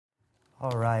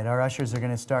All right, our ushers are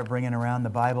going to start bringing around the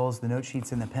Bibles, the note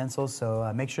sheets, and the pencils.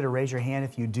 So make sure to raise your hand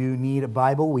if you do need a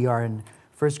Bible. We are in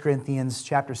 1 Corinthians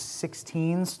chapter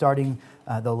 16, starting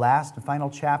the last and final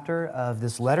chapter of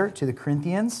this letter to the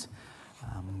Corinthians.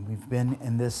 We've been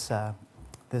in this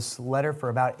letter for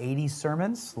about 80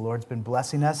 sermons. The Lord's been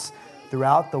blessing us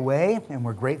throughout the way, and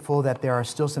we're grateful that there are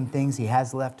still some things He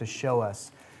has left to show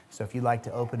us. So if you'd like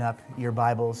to open up your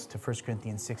Bibles to 1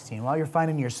 Corinthians 16. While you're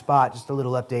finding your spot, just a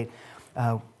little update.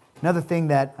 Another thing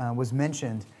that was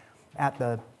mentioned at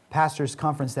the pastor's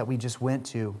conference that we just went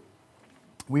to,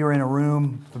 we were in a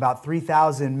room of about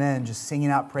 3,000 men just singing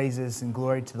out praises and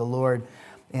glory to the Lord.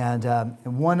 And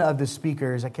one of the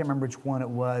speakers, I can't remember which one it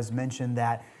was, mentioned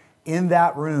that in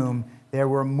that room there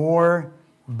were more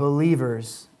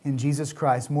believers in Jesus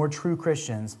Christ, more true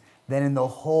Christians, than in the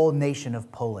whole nation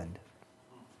of Poland.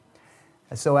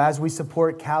 So as we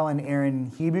support Cal and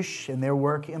Aaron Hebush and their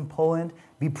work in Poland,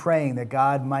 be praying that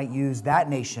God might use that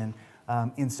nation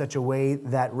in such a way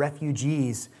that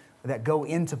refugees that go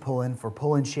into Poland, for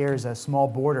Poland shares a small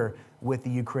border with the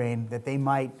Ukraine, that they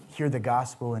might hear the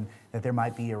gospel and that there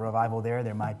might be a revival there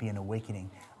might be an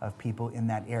awakening of people in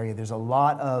that area. There's a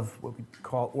lot of what we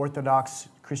call Orthodox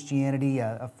Christianity,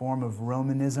 a form of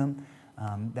Romanism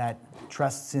that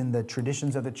trusts in the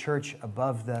traditions of the church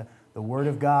above the Word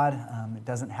of God. It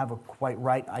doesn't have a quite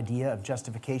right idea of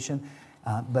justification,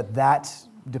 but that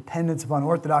dependence upon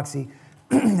orthodoxy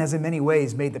has in many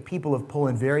ways made the people of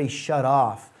Poland very shut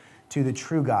off to the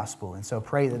true gospel. And so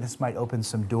pray that this might open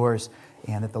some doors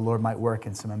and that the Lord might work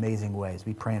in some amazing ways.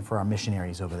 Be praying for our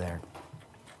missionaries over there.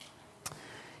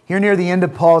 Here near the end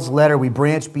of Paul's letter, we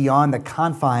branch beyond the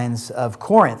confines of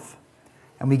Corinth,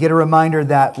 and we get a reminder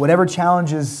that whatever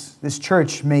challenges this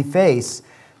church may face,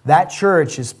 that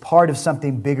church is part of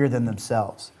something bigger than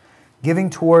themselves. Giving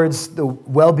towards the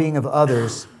well-being of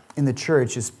others in the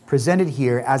church is presented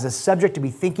here as a subject to be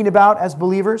thinking about as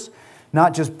believers,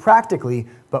 not just practically,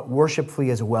 but worshipfully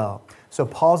as well. So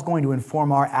Paul's going to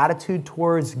inform our attitude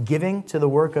towards giving to the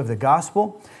work of the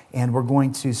gospel, and we're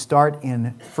going to start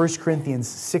in 1 Corinthians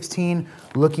 16,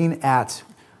 looking at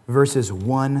verses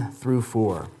 1 through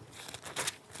 4.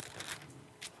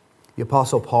 The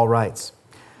Apostle Paul writes,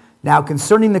 "Now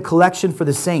concerning the collection for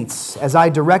the saints, as I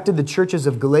directed the churches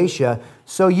of Galatia,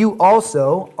 so you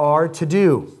also are to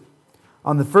do.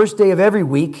 On the first day of every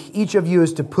week, each of you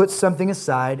is to put something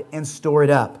aside and store it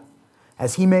up,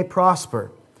 as he may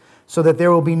prosper, so that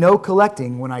there will be no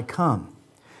collecting when I come.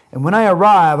 And when I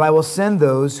arrive, I will send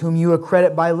those whom you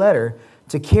accredit by letter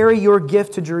to carry your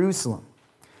gift to Jerusalem.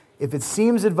 If it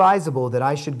seems advisable that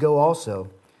I should go also,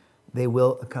 they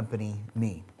will accompany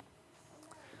me."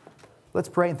 Let's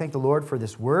pray and thank the Lord for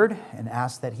this word and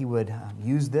ask that He would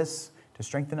use this to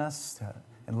strengthen us, to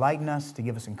enlighten us, to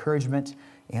give us encouragement,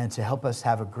 and to help us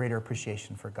have a greater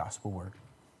appreciation for gospel work.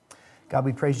 God,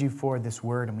 we praise You for this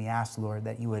word, and we ask, Lord,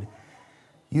 that You would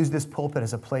use this pulpit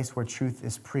as a place where truth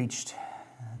is preached.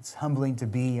 It's humbling to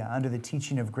be under the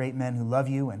teaching of great men who love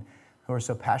You and who are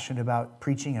so passionate about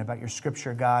preaching and about Your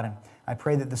scripture, God. And I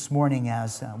pray that this morning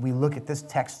as we look at this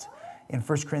text in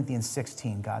 1 Corinthians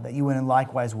 16, God, that You would in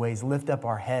likewise ways lift up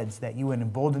our heads, that You would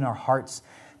embolden our hearts,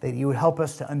 that You would help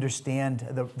us to understand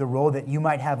the role that You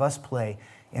might have us play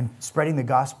in spreading the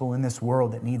gospel in this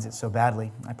world that needs it so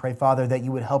badly. I pray, Father, that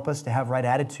You would help us to have right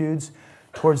attitudes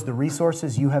towards the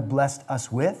resources You have blessed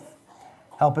us with.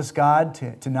 Help us, God,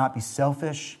 to not be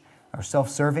selfish or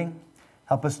self-serving.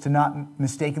 Help us to not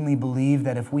mistakenly believe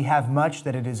that if we have much,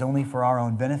 that it is only for our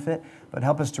own benefit, but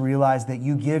help us to realize that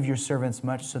You give Your servants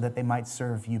much so that they might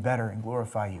serve You better and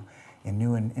glorify You in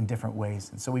new and different ways.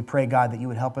 And so we pray, God, that You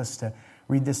would help us to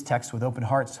read this text with open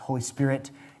hearts. Holy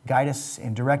Spirit, guide us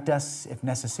and direct us, if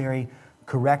necessary.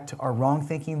 Correct our wrong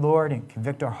thinking, Lord, and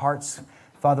convict our hearts.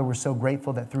 Father, we're so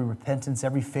grateful that through repentance,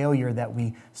 every failure that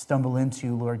we stumble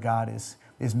into, Lord God,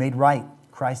 is made right.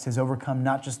 Christ has overcome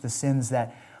not just the sins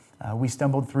that we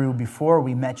stumbled through before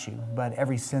we met You, but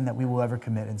every sin that we will ever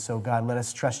commit. And so, God, let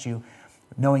us trust You,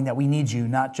 knowing that we need You,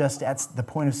 not just at the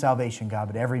point of salvation, God,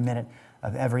 but every minute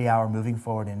of every hour moving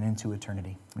forward and into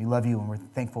eternity. We love You, and we're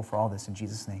thankful for all this. In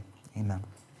Jesus' name, amen.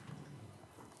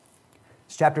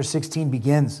 As chapter 16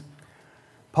 begins,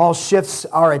 Paul shifts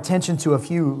our attention to a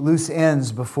few loose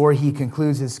ends before he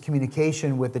concludes his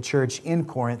communication with the church in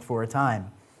Corinth for a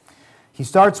time. He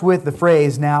starts with the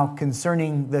phrase, "Now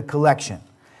concerning the collection."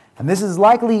 And this is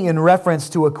likely in reference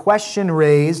to a question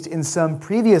raised in some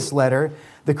previous letter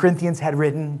the Corinthians had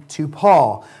written to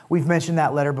Paul. We've mentioned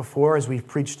that letter before as we've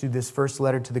preached through this first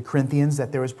letter to the Corinthians,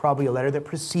 that there was probably a letter that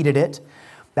preceded it.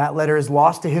 That letter is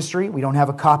lost to history. We don't have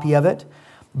a copy of it.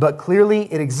 But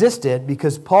clearly it existed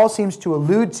because Paul seems to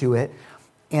allude to it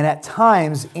and at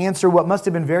times answer what must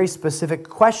have been very specific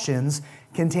questions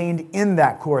contained in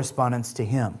that correspondence to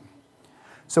him.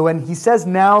 So when he says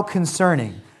now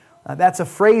concerning, that's a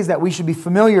phrase that we should be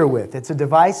familiar with. It's a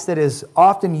device that is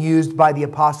often used by the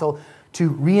apostle to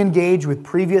re-engage with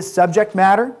previous subject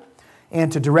matter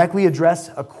and to directly address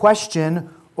a question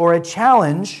or a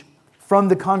challenge from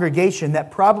the congregation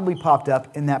that probably popped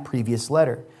up in that previous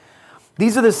letter.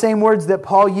 These are the same words that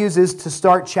Paul uses to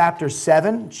start chapter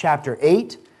 7, chapter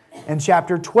 8, and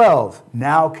chapter 12.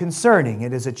 Now concerning.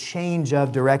 It is a change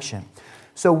of direction.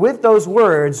 So with those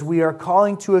words, we are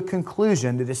calling to a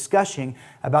conclusion the discussion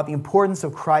about the importance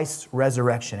of Christ's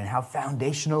resurrection and how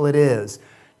foundational it is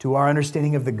to our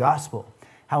understanding of the gospel,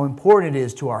 how important it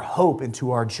is to our hope and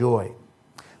to our joy.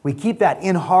 We keep that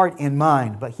in heart and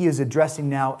mind, but he is addressing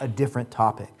now a different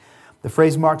topic. The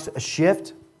phrase marks a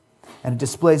shift, and it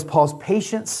displays Paul's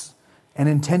patience and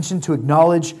intention to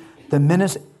acknowledge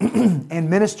and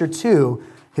minister to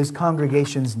his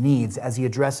congregation's needs as he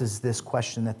addresses this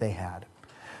question that they had.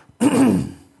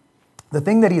 The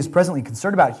thing that he is presently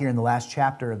concerned about here in the last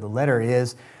chapter of the letter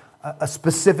is a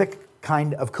specific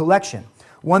kind of collection,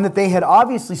 one that they had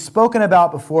obviously spoken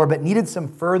about before but needed some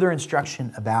further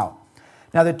instruction about.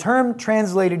 Now, the term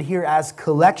translated here as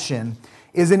collection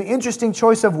is an interesting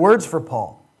choice of words for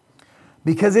Paul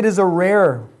because it is a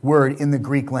rare word in the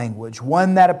Greek language,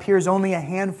 one that appears only a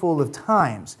handful of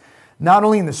times, not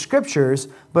only in the scriptures,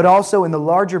 but also in the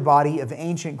larger body of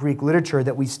ancient Greek literature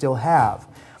that we still have.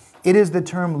 It is the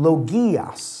term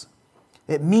logios.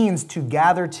 It means to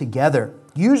gather together,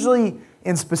 usually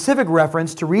in specific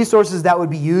reference to resources that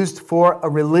would be used for a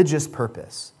religious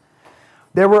purpose.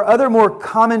 There were other more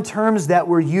common terms that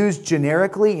were used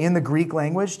generically in the Greek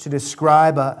language to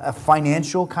describe a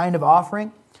financial kind of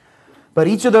offering, but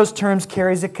each of those terms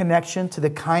carries a connection to the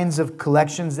kinds of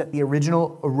collections that the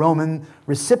original Roman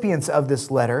recipients of this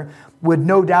letter would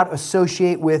no doubt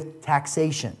associate with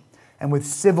taxation and with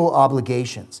civil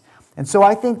obligations. And so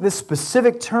I think this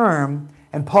specific term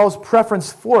and Paul's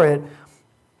preference for it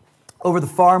over the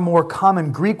far more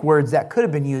common Greek words that could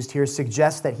have been used here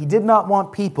suggests that he did not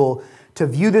want people to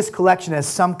view this collection as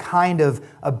some kind of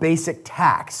a basic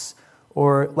tax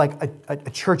or like a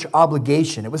church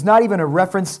obligation. It was not even a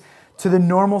reference to the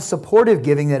normal supportive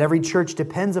giving that every church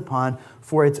depends upon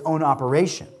for its own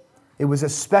operation. It was a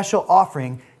special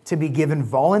offering to be given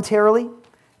voluntarily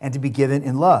and to be given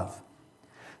in love.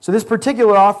 So this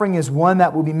particular offering is one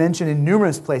that will be mentioned in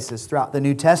numerous places throughout the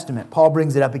New Testament. Paul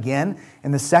brings it up again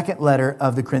in the second letter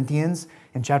of the Corinthians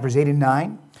in chapters 8 and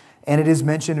 9, and it is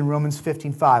mentioned in Romans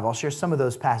 15:5. I'll share some of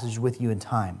those passages with you in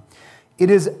time. It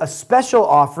is a special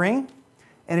offering,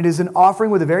 and it is an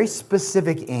offering with a very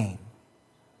specific aim.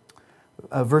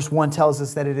 Verse 1 tells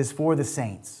us that it is for the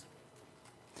saints.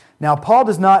 Now, Paul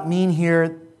does not mean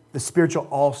here the spiritual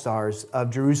all-stars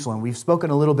of Jerusalem. We've spoken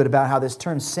a little bit about how this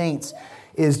term saints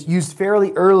is used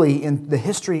fairly early in the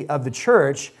history of the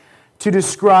church to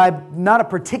describe not a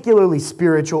particularly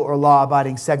spiritual or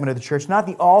law-abiding segment of the church, not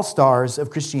the all-stars of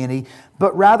Christianity,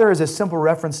 but rather as a simple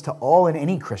reference to all and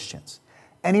any Christians.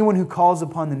 Anyone who calls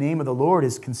upon the name of the Lord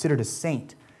is considered a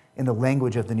saint in the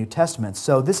language of the New Testament.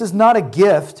 So this is not a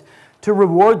gift to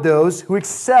reward those who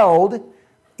excelled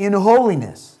in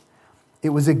holiness. It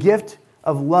was a gift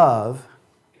of love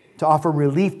to offer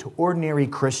relief to ordinary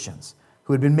Christians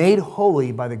who had been made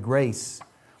holy by the grace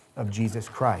of Jesus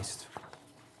Christ.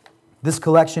 This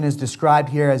collection is described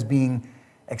here as being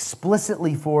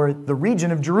explicitly for the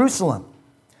region of Jerusalem,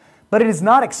 but it is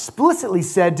not explicitly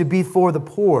said to be for the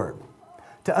poor.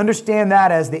 To understand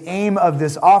that as the aim of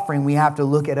this offering, we have to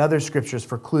look at other scriptures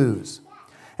for clues.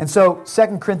 And so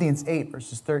 2 Corinthians 8,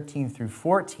 verses 13 through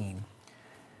 14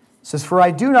 says, "For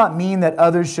I do not mean that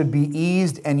others should be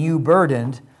eased and you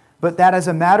burdened, but that as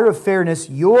a matter of fairness,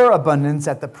 your abundance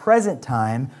at the present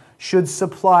time should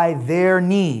supply their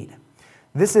need."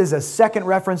 This is a second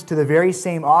reference to the very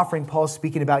same offering Paul's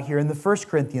speaking about here in the 1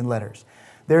 Corinthian letters.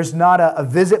 There's not a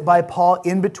visit by Paul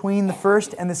in between the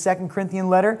 1st and the 2nd Corinthian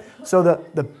letter, so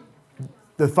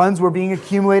the funds were being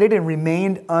accumulated and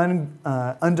remained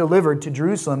undelivered to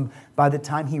Jerusalem by the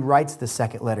time he writes the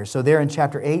second letter. So there in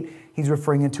chapter 8, he's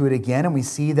referring to it again, and we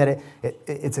see that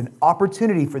it's an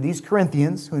opportunity for these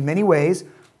Corinthians, who in many ways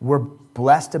were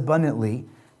blessed abundantly,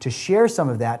 to share some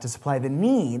of that to supply the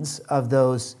needs of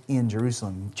those in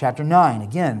Jerusalem. Chapter 9,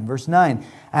 again, verse 9,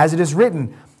 "As it is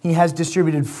written, he has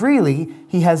distributed freely,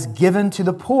 he has given to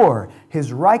the poor,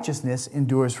 his righteousness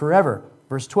endures forever."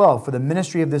 Verse 12, "For the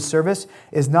ministry of this service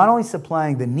is not only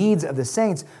supplying the needs of the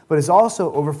saints, but is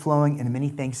also overflowing in many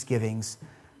thanksgivings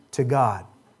to God."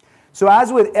 So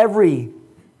as with every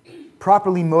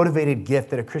properly motivated gift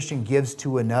that a Christian gives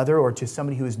to another or to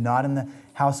somebody who is not in the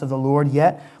house of the Lord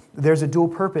yet, there's a dual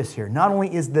purpose here. Not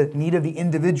only is the need of the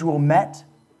individual met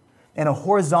and a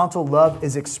horizontal love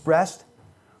is expressed,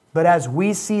 but as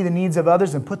we see the needs of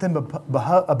others and put them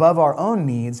above our own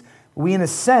needs, we in a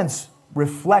sense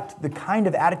reflect the kind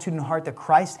of attitude and heart that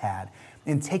Christ had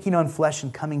in taking on flesh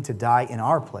and coming to die in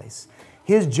our place.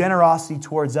 His generosity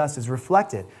towards us is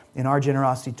reflected in our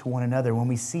generosity to one another when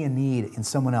we see a need in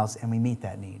someone else and we meet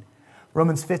that need.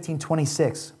 Romans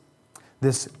 15:26,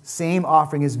 this same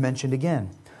offering is mentioned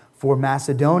again. For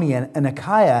Macedonia and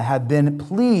Achaia have been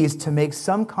pleased to make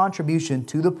some contribution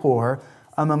to the poor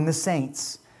among the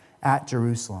saints at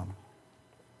Jerusalem.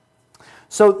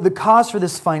 So the cause for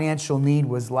this financial need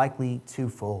was likely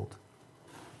twofold.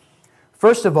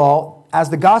 First of all, as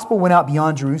the gospel went out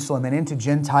beyond Jerusalem and into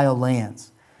Gentile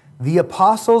lands, the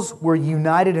apostles were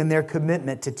united in their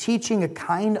commitment to teaching a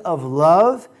kind of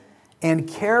love and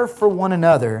care for one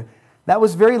another that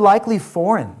was very likely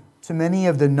foreign to many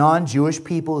of the non-Jewish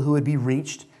people who would be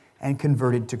reached and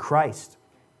converted to Christ.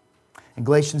 In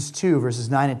Galatians 2, verses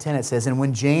 9 and 10, it says, "And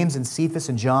when James and Cephas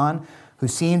and John, who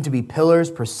seemed to be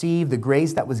pillars, perceived the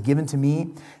grace that was given to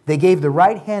me, they gave the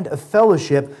right hand of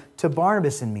fellowship to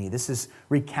Barnabas and me." This is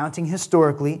recounting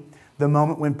historically the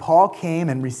moment when Paul came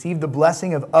and received the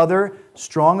blessing of other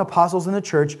strong apostles in the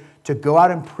church to go out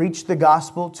and preach the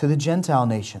gospel to the Gentile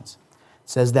nations. It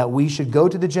says that we should go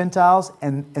to the Gentiles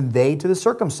and they to the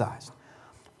circumcised.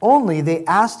 Only they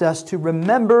asked us to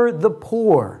remember the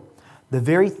poor, the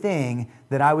very thing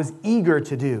that I was eager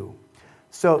to do.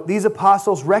 So these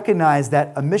apostles recognized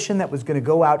that a mission that was going to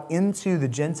go out into the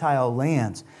Gentile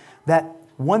lands, that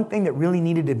one thing that really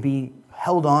needed to be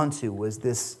held on to was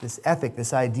this ethic,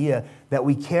 this idea that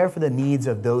we care for the needs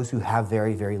of those who have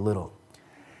very, very little.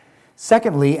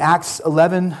 Secondly, Acts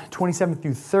 11:27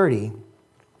 through 30,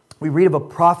 we read of a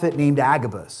prophet named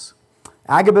Agabus.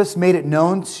 Agabus made it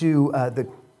known to the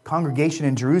congregation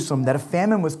in Jerusalem that a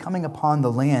famine was coming upon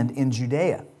the land in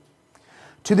Judea,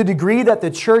 to the degree that the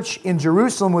church in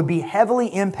Jerusalem would be heavily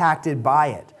impacted by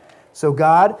it. So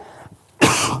God,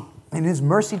 in His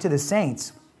mercy to the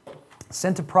saints,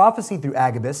 sent a prophecy through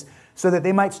Agabus so that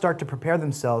they might start to prepare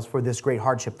themselves for this great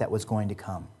hardship that was going to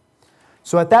come.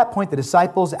 So at that point, the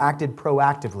disciples acted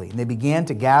proactively, and they began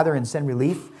to gather and send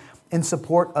relief in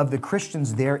support of the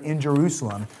Christians there in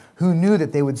Jerusalem who knew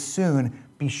that they would soon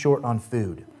be short on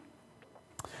food.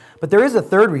 But there is a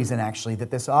third reason, actually,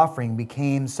 that this offering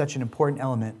became such an important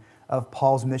element of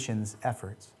Paul's missions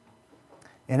efforts.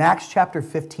 In Acts chapter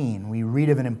 15, we read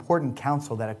of an important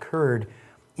council that occurred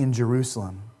in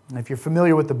Jerusalem. And if you're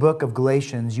familiar with the book of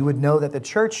Galatians, you would know that the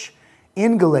church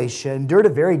in Galatia endured a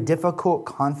very difficult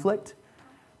conflict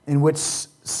in which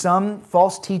some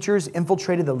false teachers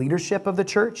infiltrated the leadership of the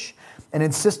church and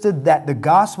insisted that the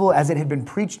gospel as it had been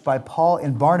preached by Paul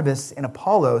and Barnabas and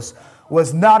Apollos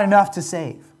was not enough to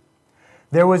save.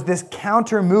 There was this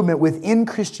counter movement within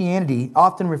Christianity,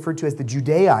 often referred to as the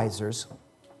Judaizers,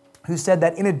 who said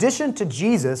that in addition to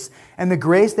Jesus and the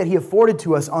grace that He afforded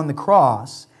to us on the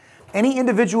cross, any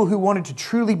individual who wanted to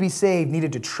truly be saved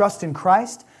needed to trust in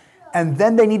Christ, and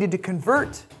then they needed to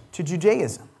convert to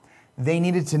Judaism. They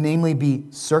needed to namely be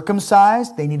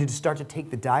circumcised. They needed to start to take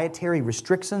the dietary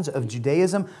restrictions of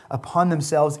Judaism upon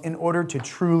themselves in order to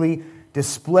truly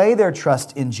display their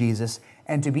trust in Jesus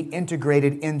and to be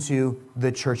integrated into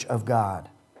the church of God.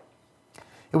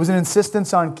 It was an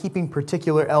insistence on keeping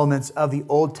particular elements of the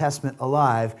Old Testament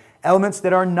alive, elements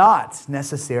that are not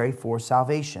necessary for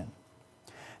salvation.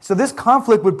 So this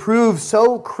conflict would prove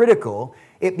so critical,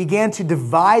 it began to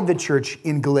divide the church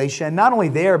in Galatia. And not only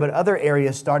there, but other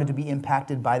areas started to be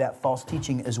impacted by that false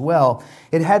teaching as well.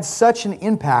 It had such an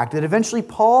impact that eventually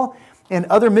Paul and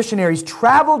other missionaries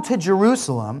traveled to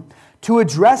Jerusalem to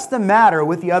address the matter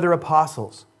with the other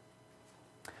apostles.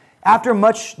 After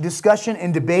much discussion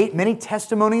and debate, many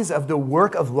testimonies of the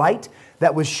work of light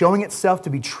that was showing itself to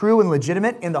be true and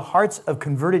legitimate in the hearts of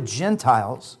converted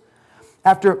Gentiles,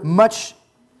 after much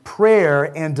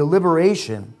prayer and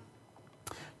deliberation,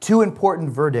 two important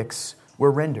verdicts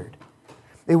were rendered.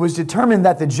 It was determined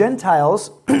that the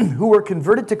Gentiles who were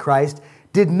converted to Christ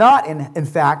did not, in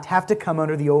fact, have to come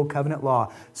under the Old Covenant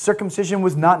law. Circumcision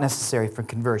was not necessary for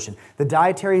conversion. The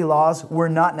dietary laws were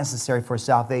not necessary for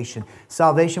salvation.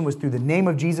 Salvation was through the name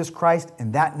of Jesus Christ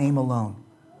and that name alone.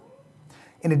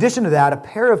 In addition to that, a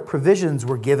pair of provisions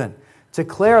were given to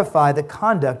clarify the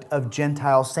conduct of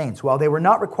Gentile saints. While they were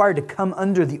not required to come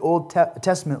under the Old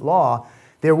Testament law,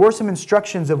 there were some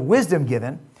instructions of wisdom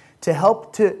given to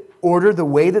help to order the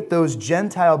way that those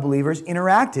Gentile believers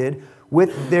interacted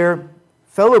with their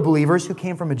fellow believers who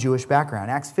came from a Jewish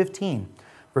background. Acts 15,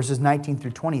 Verses 19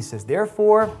 through 20 says,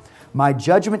 "Therefore, my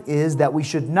judgment is that we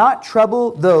should not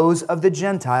trouble those of the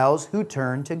Gentiles who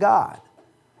turn to God,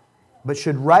 but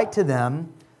should write to them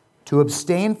to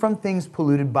abstain from things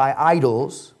polluted by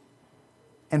idols,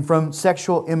 and from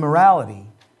sexual immorality,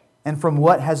 and from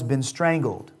what has been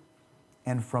strangled,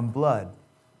 and from blood."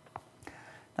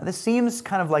 Now, this seems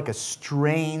kind of like a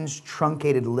strange,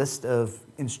 truncated list of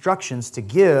instructions to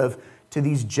give to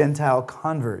these Gentile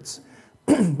converts.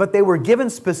 But they were given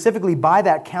specifically by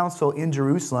that council in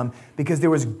Jerusalem because there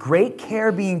was great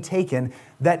care being taken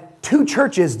that two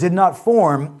churches did not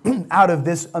form out of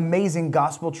this amazing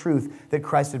gospel truth that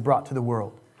Christ had brought to the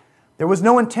world. There was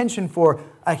no intention for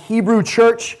a Hebrew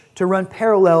church to run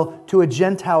parallel to a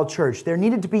Gentile church. There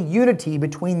needed to be unity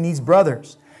between these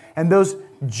brothers. And those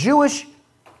Jewish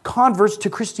converts to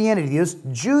Christianity, those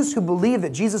Jews who believed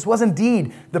that Jesus was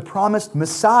indeed the promised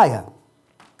Messiah,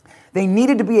 they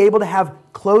needed to be able to have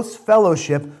close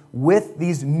fellowship with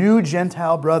these new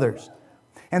Gentile brothers.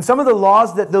 And some of the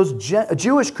laws that those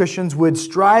Jewish Christians would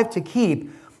strive to keep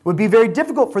would be very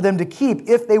difficult for them to keep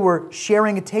if they were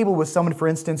sharing a table with someone, for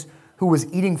instance, who was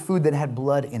eating food that had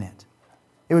blood in it.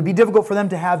 It would be difficult for them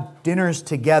to have dinners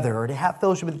together or to have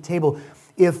fellowship at the table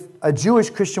if a Jewish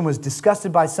Christian was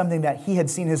disgusted by something that he had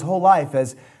seen his whole life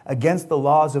as against the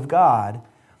laws of God,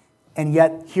 and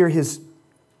yet here his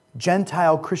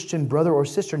Gentile Christian brother or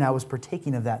sister now was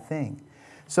partaking of that thing.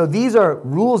 So these are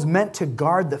rules meant to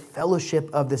guard the fellowship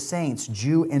of the saints,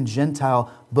 Jew and Gentile,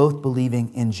 both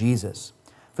believing in Jesus.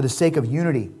 For the sake of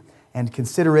unity and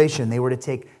consideration, they were to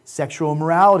take sexual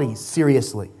immorality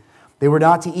seriously. They were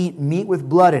not to eat meat with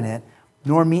blood in it,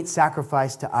 nor meat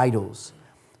sacrificed to idols.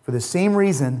 For the same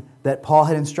reason that Paul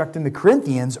had instructed the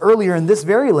Corinthians earlier in this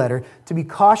very letter to be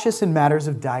cautious in matters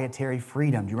of dietary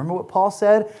freedom. Do you remember what Paul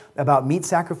said about meat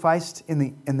sacrificed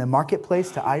in the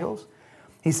marketplace to idols?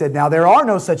 He said, "Now there are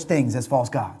no such things as false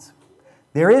gods.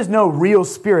 There is no real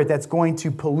spirit that's going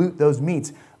to pollute those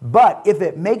meats. But if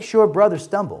it makes your brother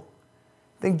stumble,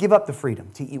 then give up the freedom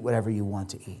to eat whatever you want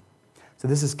to eat." So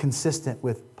this is consistent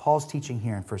with Paul's teaching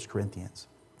here in 1 Corinthians.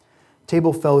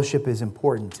 Table fellowship is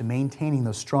important to maintaining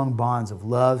those strong bonds of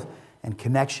love and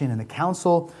connection, and the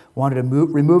council wanted to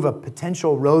remove a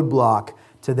potential roadblock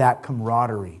to that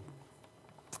camaraderie.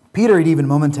 Peter had even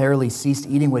momentarily ceased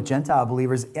eating with Gentile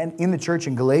believers in the church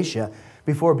in Galatia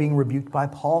before being rebuked by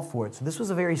Paul for it. So this was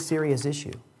a very serious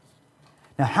issue.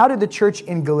 Now, how did the church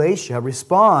in Galatia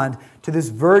respond to this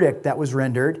verdict that was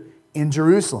rendered in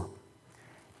Jerusalem?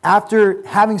 After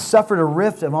having suffered a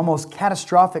rift of almost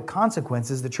catastrophic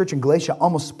consequences, the church in Galatia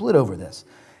almost split over this.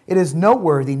 It is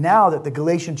noteworthy now that the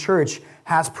Galatian church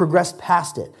has progressed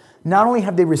past it. Not only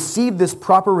have they received this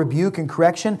proper rebuke and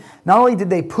correction, not only did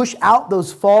they push out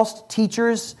those false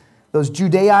teachers, those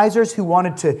Judaizers who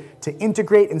wanted to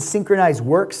integrate and synchronize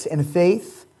works and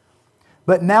faith,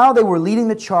 but now they were leading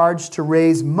the charge to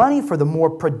raise money for the more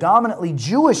predominantly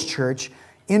Jewish church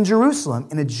in Jerusalem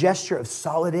in a gesture of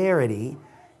solidarity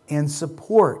and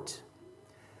support.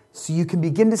 So you can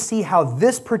begin to see how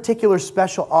this particular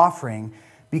special offering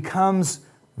becomes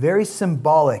very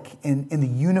symbolic in the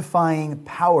unifying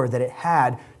power that it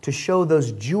had to show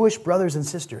those Jewish brothers and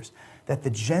sisters that the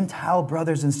Gentile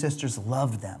brothers and sisters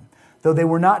loved them. Though they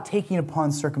were not taking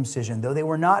upon circumcision, though they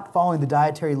were not following the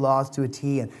dietary laws to a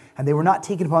T, and they were not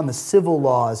taking upon the civil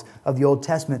laws of the Old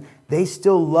Testament, they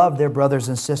still loved their brothers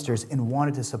and sisters and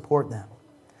wanted to support them.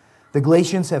 The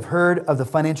Galatians have heard of the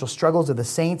financial struggles of the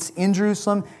saints in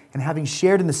Jerusalem, and having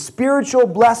shared in the spiritual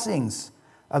blessings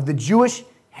of the Jewish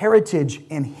heritage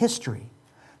and history,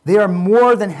 they are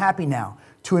more than happy now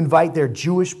to invite their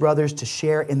Jewish brothers to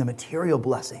share in the material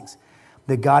blessings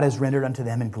that God has rendered unto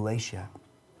them in Galatia.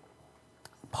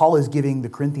 Paul is giving the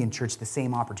Corinthian church the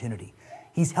same opportunity.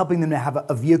 He's helping them to have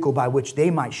a vehicle by which they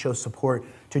might show support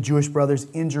to Jewish brothers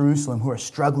in Jerusalem who are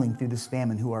struggling through this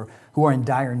famine, who are in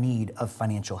dire need of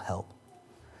financial help.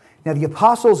 Now, the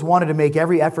apostles wanted to make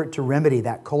every effort to remedy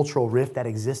that cultural rift that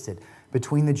existed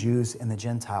between the Jews and the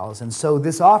Gentiles. And so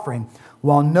this offering,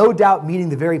 while no doubt meeting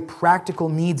the very practical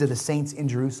needs of the saints in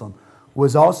Jerusalem,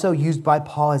 was also used by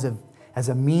Paul as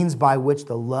a means by which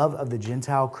the love of the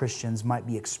Gentile Christians might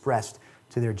be expressed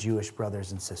to their Jewish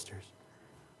brothers and sisters.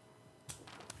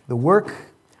 The work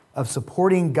of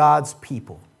supporting God's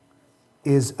people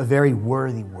is a very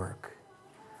worthy work.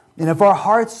 And if our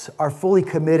hearts are fully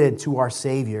committed to our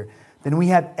Savior, then we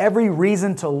have every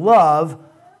reason to love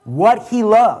what He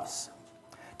loves.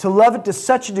 To love it to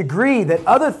such a degree that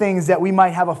other things that we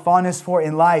might have a fondness for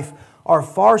in life are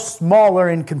far smaller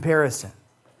in comparison.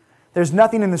 There's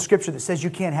nothing in the Scripture that says you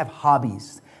can't have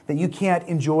hobbies, that you can't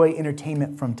enjoy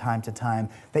entertainment from time to time,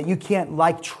 that you can't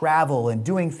like travel and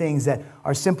doing things that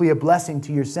are simply a blessing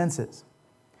to your senses.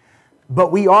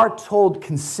 But we are told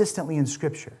consistently in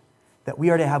Scripture that we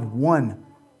are to have one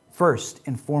first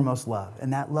and foremost love,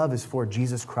 and that love is for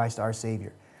Jesus Christ, our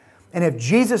Savior. And if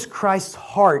Jesus Christ's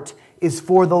heart is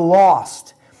for the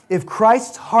lost, if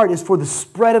Christ's heart is for the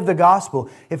spread of the gospel,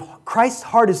 if Christ's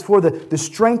heart is for the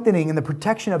strengthening and the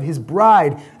protection of His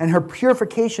bride and her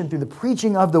purification through the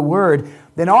preaching of the word,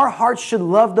 then our hearts should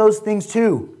love those things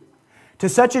too, to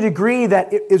such a degree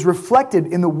that it is reflected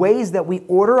in the ways that we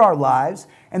order our lives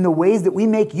and the ways that we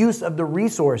make use of the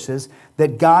resources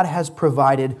that God has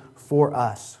provided for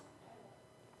us.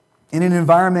 In an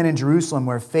environment in Jerusalem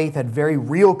where faith had very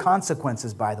real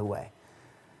consequences, by the way,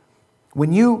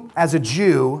 when you, as a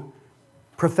Jew,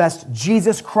 professed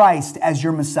Jesus Christ as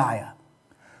your Messiah,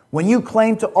 when you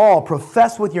claimed to all,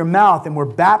 professed with your mouth, and were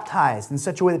baptized in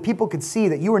such a way that people could see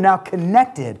that you were now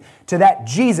connected to that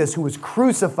Jesus who was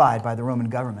crucified by the Roman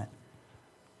government,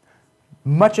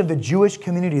 much of the Jewish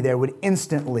community there would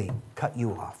instantly cut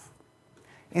you off.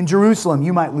 In Jerusalem,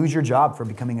 you might lose your job for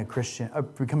becoming a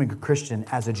Christian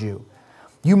as a Jew.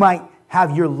 You might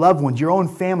have your loved ones, your own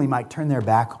family might turn their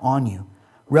back on you.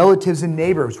 Relatives and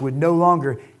neighbors would no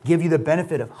longer give you the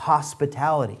benefit of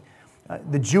hospitality.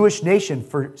 The Jewish nation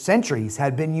for centuries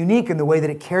had been unique in the way that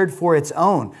it cared for its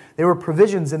own. There were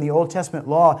provisions in the Old Testament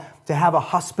law to have a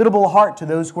hospitable heart to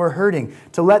those who were hurting,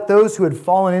 to let those who had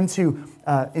fallen into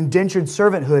indentured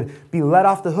servanthood be let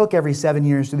off the hook every 7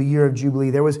 years to the year of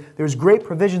Jubilee. There was great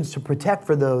provisions to protect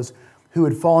for those who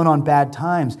had fallen on bad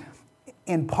times.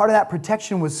 And part of that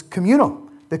protection was communal.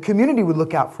 The community would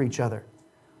look out for each other.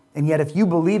 And yet if you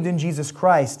believed in Jesus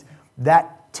Christ,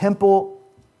 that temple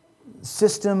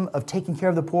system of taking care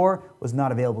of the poor was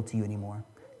not available to you anymore.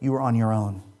 You were on your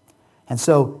own. And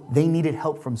so they needed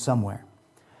help from somewhere.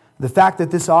 The fact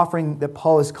that this offering that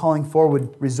Paul is calling for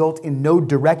would result in no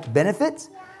direct benefit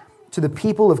to the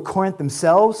people of Corinth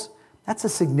themselves, that's a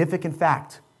significant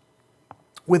fact.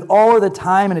 With all of the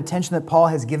time and attention that Paul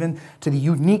has given to the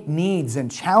unique needs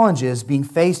and challenges being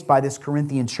faced by this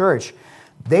Corinthian church,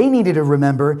 they needed to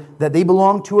remember that they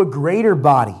belong to a greater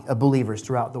body of believers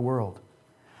throughout the world.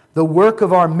 The work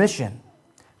of our mission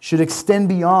should extend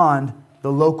beyond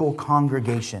the local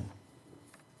congregation.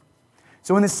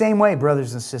 So in the same way,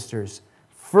 brothers and sisters,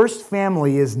 First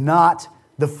Family is not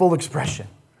the full expression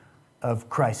of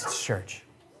Christ's church.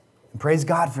 And praise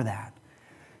God for that.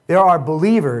 There are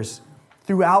believers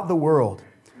throughout the world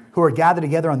who are gathered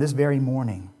together on this very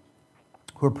morning,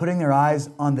 who are putting their eyes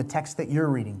on the text that you're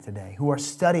reading today, who are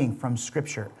studying from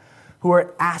Scripture, who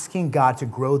are asking God to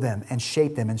grow them and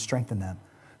shape them and strengthen them,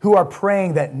 who are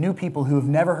praying that new people who have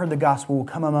never heard the gospel will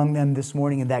come among them this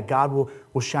morning and that God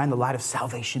will shine the light of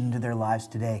salvation into their lives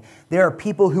today. There are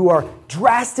people who are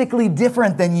drastically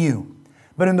different than you,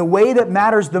 but in the way that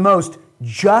matters the most,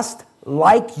 just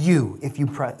like you if you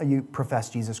profess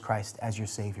Jesus Christ as your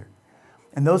Savior.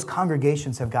 And those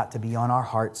congregations have got to be on our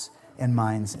hearts and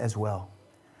minds as well.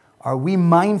 Are we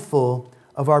mindful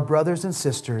of our brothers and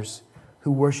sisters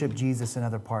who worship Jesus in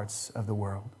other parts of the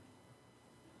world?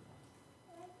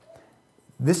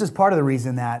 This is part of the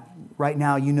reason that right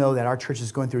now you know that our church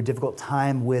is going through a difficult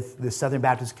time with the Southern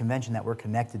Baptist Convention that we're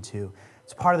connected to.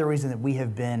 It's part of the reason that we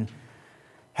have been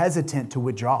hesitant to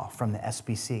withdraw from the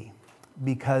SBC,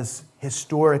 because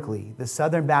historically the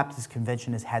Southern Baptist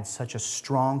Convention has had such a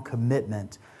strong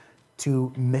commitment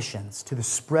to missions, to the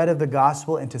spread of the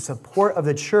gospel, and to support of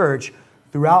the church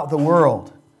throughout the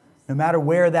world. No matter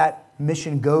where that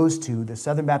mission goes to, the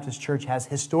Southern Baptist Church has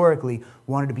historically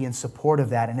wanted to be in support of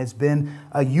that and has been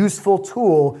a useful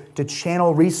tool to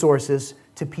channel resources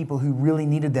to people who really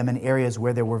needed them in areas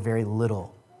where there were very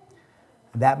little.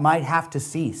 That might have to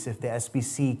cease if the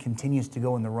SBC continues to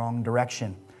go in the wrong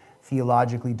direction,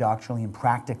 theologically, doctrinally, and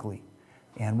practically.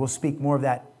 And we'll speak more of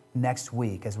that next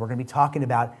week as we're going to be talking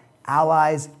about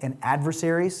allies and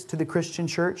adversaries to the Christian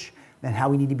church and how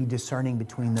we need to be discerning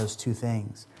between those two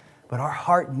things. But our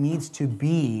heart needs to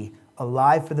be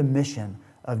alive for the mission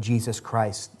of Jesus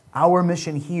Christ. Our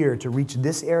mission here to reach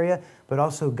this area, but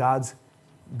also God's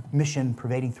mission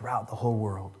pervading throughout the whole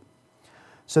world.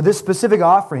 So this specific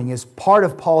offering is part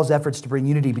of Paul's efforts to bring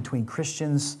unity between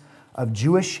Christians of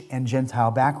Jewish and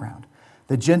Gentile background.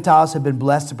 The Gentiles have been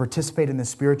blessed to participate in the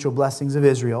spiritual blessings of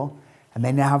Israel, and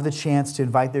they now have the chance to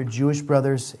invite their Jewish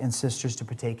brothers and sisters to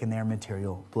partake in their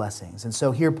material blessings. And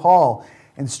so here Paul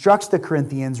instructs the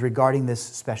Corinthians regarding this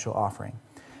special offering.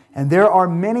 And there are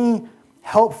many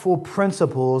helpful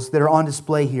principles that are on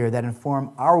display here that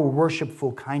inform our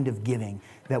worshipful kind of giving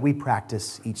that we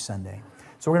practice each Sunday.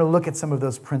 So we're going to look at some of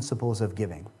those principles of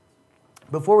giving.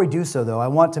 Before we do so, though, I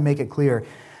want to make it clear,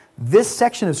 this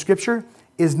section of Scripture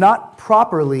is not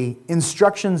properly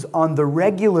instructions on the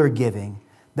regular giving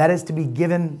that is to be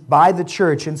given by the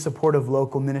church in support of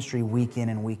local ministry week in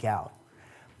and week out.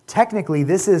 Technically,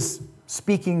 this is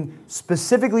speaking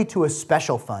specifically to a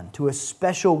special fund, to a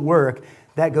special work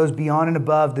that goes beyond and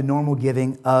above the normal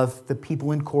giving of the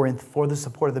people in Corinth for the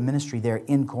support of the ministry there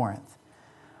in Corinth.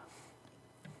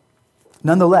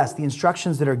 Nonetheless, the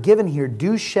instructions that are given here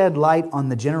do shed light on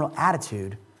the general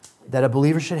attitude that a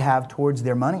believer should have towards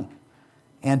their money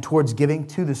and towards giving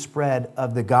to the spread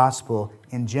of the gospel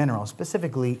in general,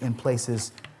 specifically in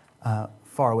places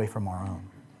far away from our own.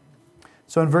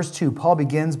 So in verse 2, Paul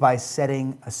begins by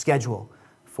setting a schedule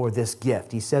for this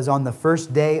gift. He says, on the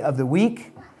first day of the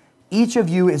week, each of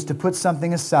you is to put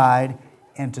something aside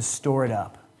and to store it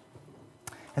up.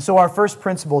 And so our first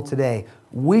principle today,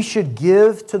 we should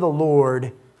give to the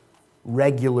Lord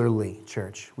regularly,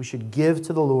 church. We should give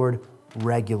to the Lord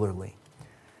regularly.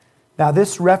 Now,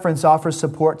 this reference offers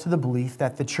support to the belief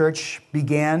that the church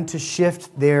began to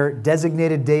shift their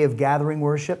designated day of gathering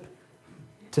worship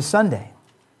to Sunday.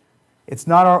 It's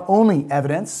not our only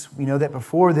evidence. We know that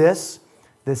before this,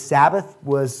 the Sabbath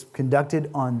was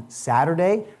conducted on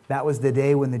Saturday. That was the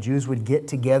day when the Jews would get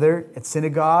together at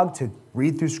synagogue to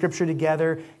read through Scripture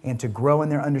together and to grow in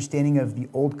their understanding of the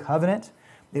Old Covenant.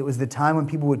 It was the time when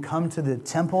people would come to the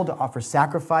temple to offer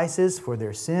sacrifices for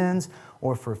their sins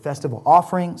or for festival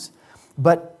offerings.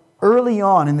 But early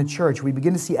on in the church, we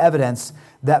begin to see evidence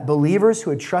that believers who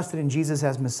had trusted in Jesus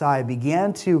as Messiah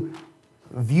began to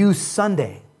view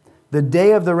Sunday, the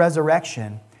day of the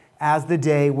resurrection, as the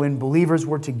day when believers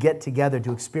were to get together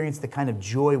to experience the kind of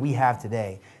joy we have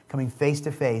today, coming face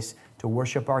to face to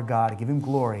worship our God, to give Him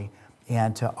glory,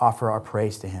 and to offer our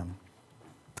praise to Him.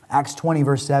 Acts 20,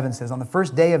 verse 7 says, on the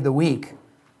first day of the week,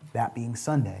 that being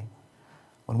Sunday,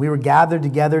 when we were gathered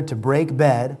together to break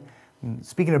bread,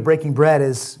 speaking of breaking bread,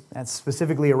 that's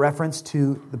specifically a reference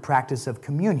to the practice of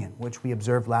communion, which we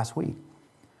observed last week.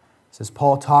 It says,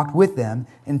 Paul talked with them,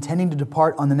 intending to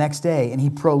depart on the next day, and he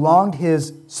prolonged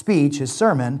his speech, his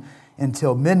sermon,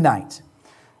 until midnight.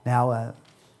 Now,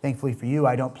 thankfully for you,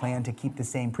 I don't plan to keep the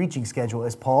same preaching schedule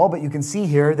as Paul, but you can see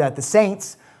here that the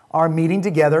saints are meeting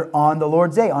together on the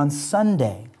Lord's Day, on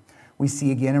Sunday. We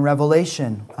see again in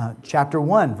Revelation chapter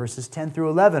 1, verses 10 through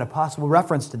 11, a possible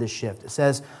reference to this shift. It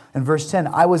says in verse 10,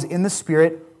 I was in the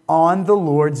Spirit on the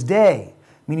Lord's Day,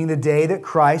 meaning the day that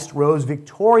Christ rose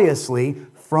victoriously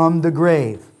from the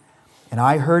grave. And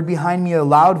I heard behind me a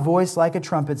loud voice like a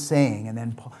trumpet saying, and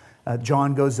then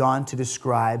John goes on to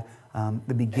describe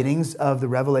the beginnings of the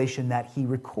revelation that he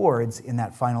records in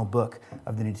that final book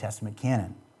of the New Testament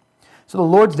canon. So the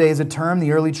Lord's Day is a term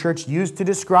the early church used to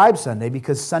describe Sunday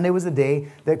because Sunday was the day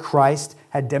that Christ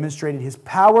had demonstrated His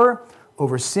power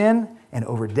over sin and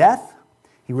over death.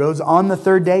 He rose on the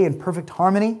third day in perfect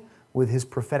harmony with His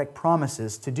prophetic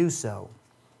promises to do so.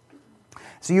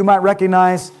 So you might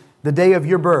recognize the day of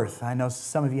your birth. I know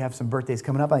some of you have some birthdays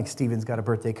coming up. I think Stephen's got a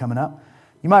birthday coming up.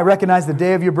 You might recognize the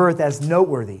day of your birth as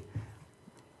noteworthy.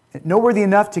 Noteworthy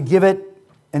enough to give it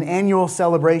an annual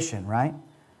celebration, right?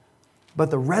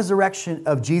 But the resurrection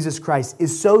of Jesus Christ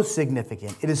is so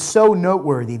significant, it is so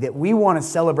noteworthy that we want to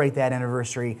celebrate that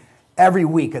anniversary every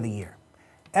week of the year.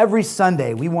 Every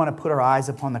Sunday, we want to put our eyes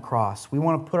upon the cross. We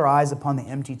want to put our eyes upon the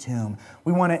empty tomb.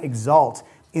 We want to exalt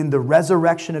in the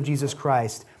resurrection of Jesus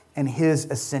Christ and His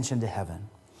ascension to heaven.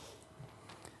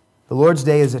 The Lord's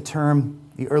Day is a term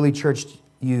the early church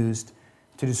used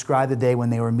to describe the day when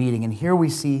they were meeting. And here we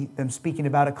see them speaking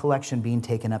about a collection being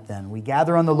taken up then. We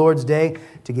gather on the Lord's Day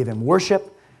to give Him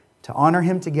worship, to honor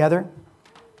Him together.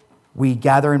 We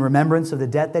gather in remembrance of the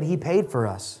debt that He paid for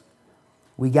us.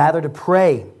 We gather to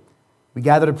pray. We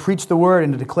gather to preach the Word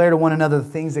and to declare to one another the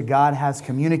things that God has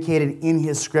communicated in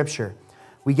His Scripture.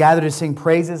 We gather to sing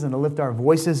praises and to lift our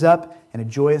voices up in a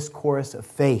joyous chorus of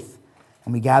faith.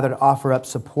 And we gather to offer up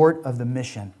support of the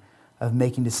mission of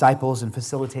making disciples and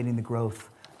facilitating the growth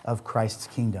of Christ's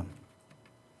kingdom.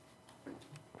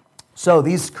 So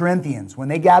these Corinthians, when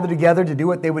they gathered together to do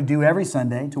what they would do every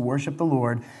Sunday, to worship the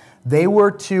Lord, they were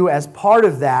to, as part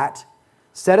of that,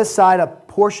 set aside a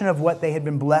portion of what they had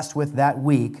been blessed with that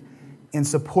week in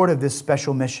support of this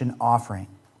special mission offering.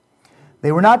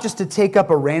 They were not just to take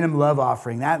up a random love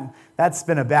offering. That's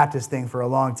been a Baptist thing for a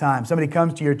long time. Somebody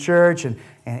comes to your church and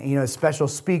a special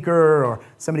speaker, or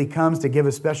somebody comes to give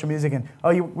us special music, and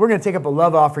we're going to take up a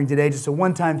love offering today, just a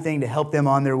one-time thing to help them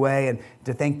on their way and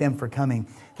to thank them for coming.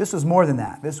 This was more than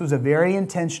that. This was a very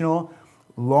intentional,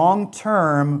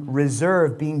 long-term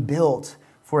reserve being built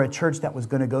for a church that was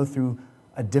going to go through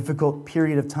a difficult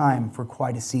period of time for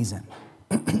quite a season.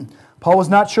 Paul was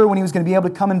not sure when he was going to be able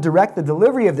to come and direct the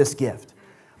delivery of this gift.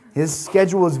 His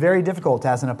schedule was very difficult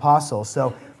as an apostle,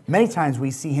 so many times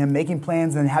we see him making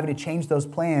plans and having to change those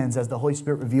plans as the Holy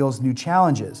Spirit reveals new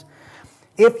challenges.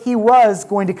 If he was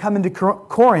going to come into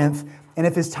Corinth, and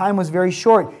if his time was very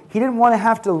short, he didn't want to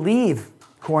have to leave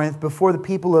Corinth before the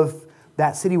people of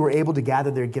that city were able to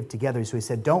gather their gift together. So he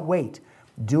said, don't wait.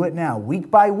 Do it now.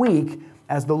 Week by week,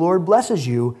 as the Lord blesses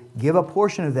you, give a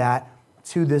portion of that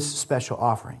to this special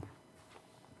offering.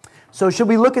 So should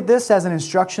we look at this as an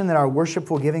instruction that our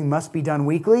worshipful giving must be done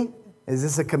weekly? Is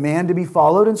this a command to be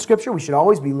followed in Scripture? We should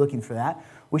always be looking for that.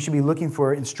 We should be looking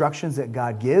for instructions that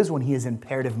God gives when He is in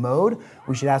imperative mode.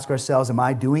 We should ask ourselves, am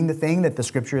I doing the thing that the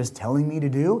Scripture is telling me to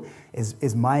do?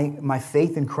 Is my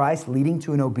faith in Christ leading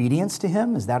to an obedience to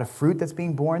Him? Is that a fruit that's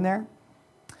being born there?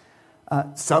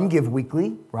 Some give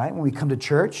weekly, right? When we come to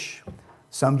church.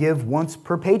 Some give once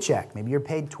per paycheck. Maybe you're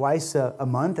paid twice a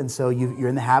month, and so you're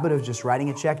in the habit of just writing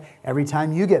a check every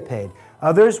time you get paid.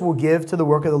 Others will give to the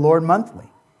work of the Lord monthly.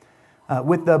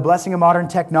 With the blessing of modern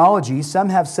technology, some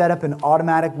have set up an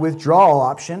automatic withdrawal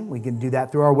option. We can do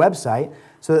that through our website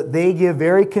so that they give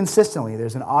very consistently.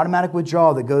 There's an automatic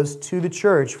withdrawal that goes to the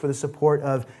church for the support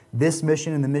of this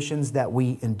mission and the missions that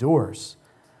we endorse.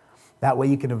 That way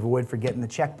you can avoid forgetting the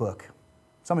checkbook.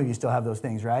 Some of you still have those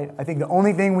things, right? I think the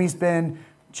only thing we spend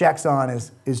checks on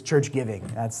is church giving.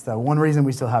 That's the one reason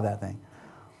we still have that thing.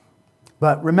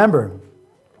 But remember,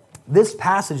 this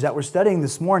passage that we're studying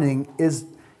this morning is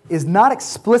not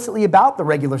explicitly about the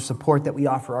regular support that we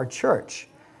offer our church.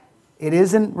 It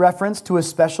is in reference to a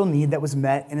special need that was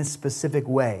met in a specific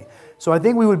way. So I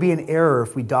think we would be in error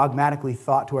if we dogmatically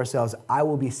thought to ourselves, I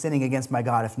will be sinning against my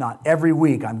God if not every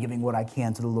week I'm giving what I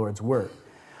can to the Lord's work.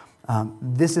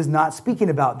 This is not speaking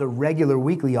about the regular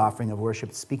weekly offering of worship.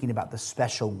 It's speaking about the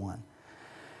special one.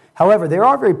 However, there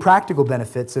are very practical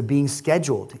benefits of being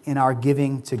scheduled in our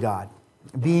giving to God.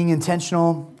 Being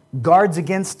intentional guards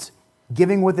against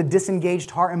giving with a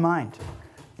disengaged heart and mind.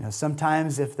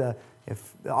 Sometimes if the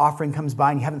offering comes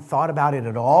by and you haven't thought about it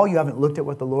at all, you haven't looked at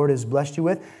what the Lord has blessed you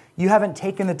with, you haven't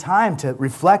taken the time to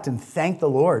reflect and thank the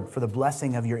Lord for the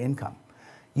blessing of your income.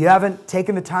 You haven't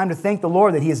taken the time to thank the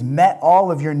Lord that He has met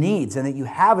all of your needs and that you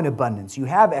have an abundance, you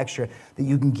have extra that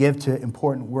you can give to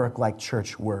important work like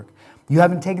church work. You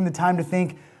haven't taken the time to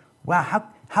think, wow,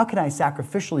 how can I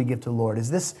sacrificially give to the Lord? Is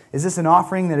this an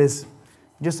offering that is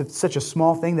just such a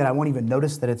small thing that I won't even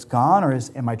notice that it's gone? Or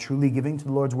am I truly giving to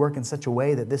the Lord's work in such a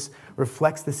way that this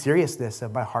reflects the seriousness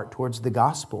of my heart towards the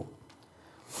gospel?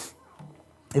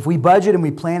 If we budget and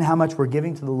we plan how much we're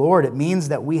giving to the Lord, it means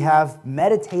that we have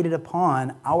meditated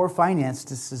upon our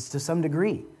finances to some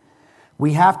degree.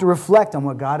 We have to reflect on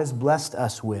what God has blessed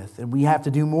us with. And we have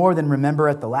to do more than remember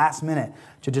at the last minute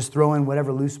to just throw in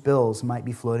whatever loose bills might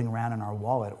be floating around in our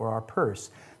wallet or our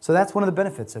purse. So that's one of the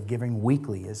benefits of giving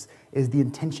weekly is the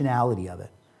intentionality of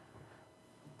it.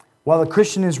 While a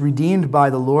Christian is redeemed by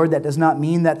the Lord, that does not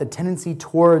mean that the tendency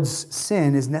towards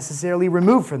sin is necessarily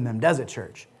removed from them, does it,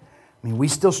 church? I mean, we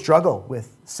still struggle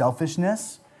with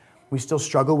selfishness. We still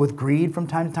struggle with greed from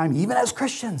time to time, even as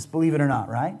Christians, believe it or not,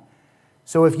 right?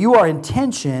 So if you are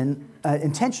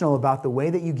intentional about the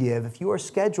way that you give, if you are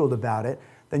scheduled about it,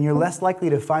 then you're less likely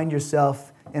to find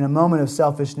yourself in a moment of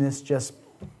selfishness just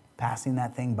passing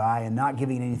that thing by and not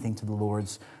giving anything to the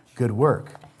Lord's good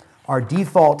work. Our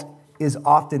default is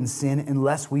often sin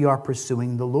unless we are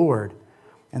pursuing the Lord.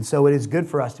 And so it is good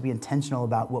for us to be intentional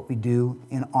about what we do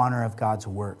in honor of God's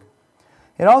work.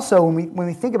 It also, when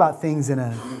we think about things in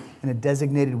a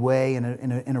designated way,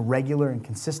 in a regular and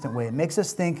consistent way, it makes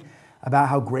us think about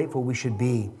how grateful we should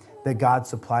be that God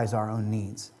supplies our own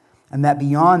needs. And that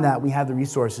beyond that, we have the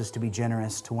resources to be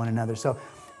generous to one another. So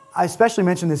I especially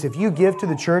mention this, if you give to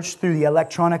the church through the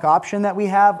electronic option that we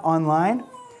have online,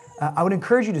 I would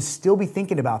encourage you to still be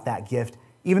thinking about that gift,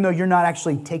 even though you're not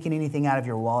actually taking anything out of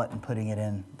your wallet and putting it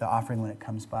in the offering when it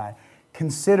comes by.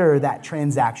 Consider that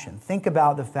transaction. Think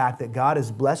about the fact that God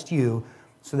has blessed you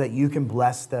so that you can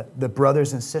bless the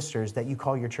brothers and sisters that you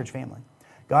call your church family.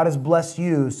 God has blessed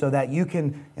you so that you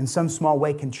can, in some small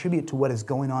way, contribute to what is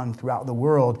going on throughout the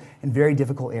world in very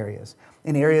difficult areas.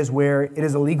 In areas where it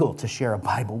is illegal to share a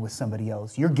Bible with somebody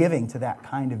else. You're giving to that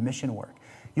kind of mission work.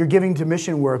 You're giving to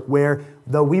mission work where,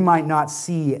 though we might not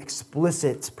see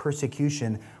explicit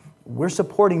persecution, we're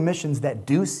supporting missions that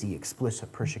do see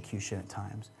explicit persecution at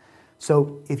times.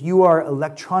 So if you are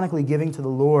electronically giving to the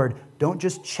Lord, don't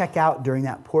just check out during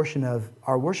that portion of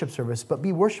our worship service, but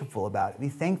be worshipful about it. Be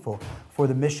thankful for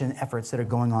the mission efforts that are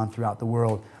going on throughout the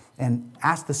world, and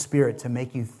ask the Spirit to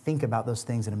make you think about those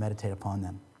things and to meditate upon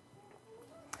them.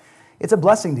 It's a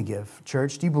blessing to give,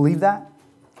 church. Do you believe that?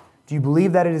 Do you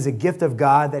believe that it is a gift of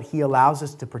God that he allows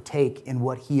us to partake in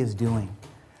what he is doing?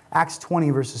 Acts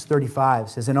 20 verses 35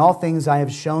 says, "In all things I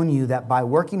have shown you that by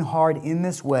working hard in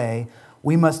this way,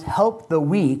 we must help the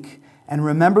weak and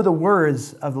remember the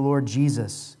words of the Lord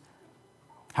Jesus,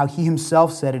 how he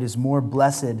himself said it is more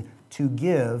blessed to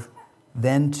give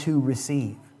than to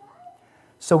receive."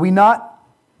 So we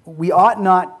ought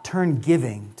not turn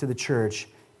giving to the church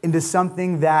into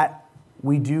something that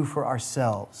we do for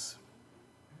ourselves.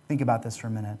 Think about this for a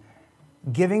minute.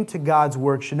 Giving to God's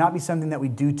work should not be something that we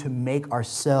do to make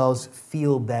ourselves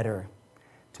feel better,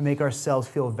 to make ourselves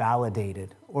feel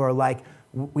validated, or like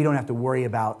we don't have to worry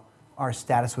about our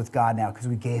status with God now because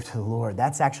we gave to the Lord.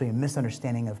 That's actually a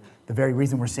misunderstanding of the very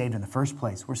reason we're saved in the first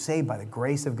place. We're saved by the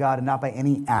grace of God and not by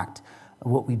any act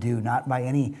of what we do, not by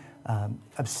any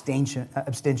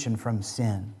abstention from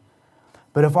sin.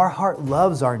 But if our heart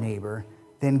loves our neighbor,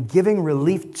 then giving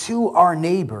relief to our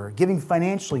neighbor, giving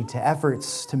financially to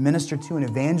efforts to minister to and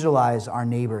evangelize our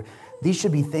neighbor, these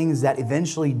should be things that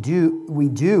eventually we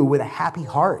do with a happy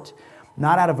heart,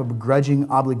 not out of a begrudging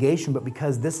obligation, but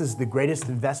because this is the greatest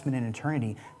investment in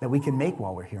eternity that we can make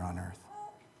while we're here on earth.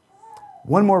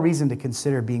 One more reason to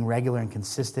consider being regular and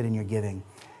consistent in your giving.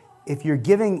 If your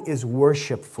giving is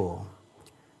worshipful,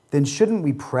 then shouldn't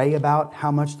we pray about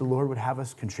how much the Lord would have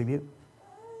us contribute?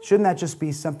 Shouldn't that just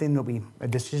be something a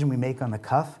decision we make on the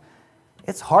cuff?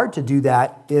 It's hard to do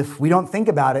that if we don't think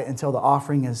about it until the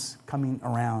offering is coming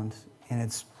around and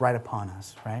it's right upon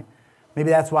us, right?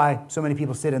 Maybe that's why so many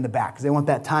people sit in the back, because they want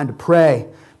that time to pray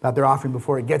about their offering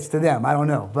before it gets to them. I don't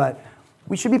know, but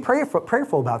we should be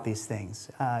prayerful about these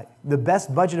things. The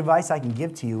best budget advice I can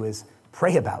give to you is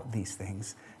pray about these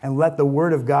things and let the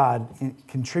Word of God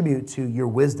contribute to your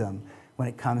wisdom when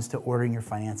it comes to ordering your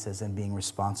finances and being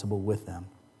responsible with them.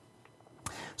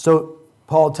 So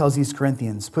Paul tells these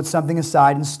Corinthians, put something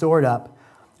aside and store it up.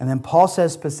 And then Paul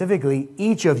says specifically,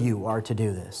 each of you are to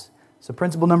do this. So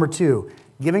principle number 2,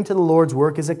 giving to the Lord's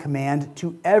work is a command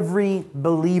to every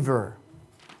believer.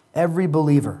 Every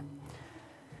believer.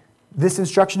 This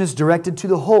instruction is directed to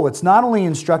the whole. It's not only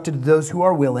instructed to those who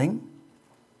are willing.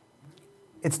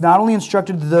 It's not only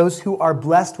instructed to those who are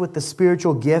blessed with the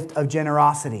spiritual gift of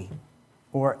generosity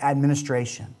or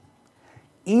administration.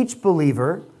 Each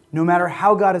believer, no matter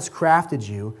how God has crafted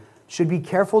you, should be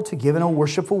careful to give in a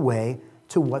worshipful way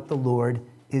to what the Lord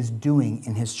is doing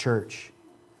in his church.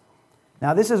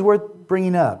 Now, this is worth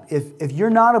bringing up. If you're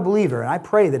not a believer, and I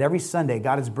pray that every Sunday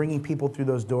God is bringing people through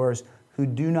those doors who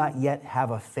do not yet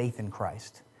have a faith in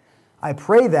Christ. I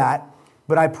pray that,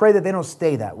 but I pray that they don't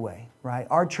stay that way, right?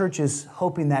 Our church is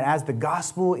hoping that as the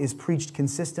gospel is preached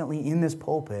consistently in this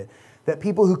pulpit, that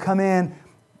people who come in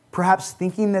perhaps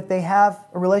thinking that they have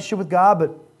a relationship with God,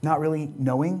 but not really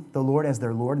knowing the Lord as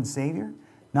their Lord and Savior,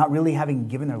 not really having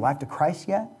given their life to Christ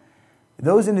yet,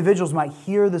 those individuals might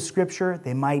hear the Scripture,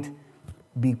 they might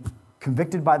be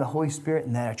convicted by the Holy Spirit,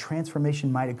 and that a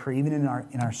transformation might occur even in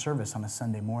our service on a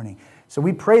Sunday morning. So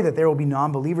we pray that there will be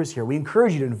non-believers here. We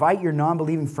encourage you to invite your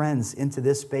non-believing friends into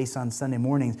this space on Sunday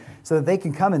mornings so that they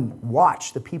can come and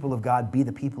watch the people of God be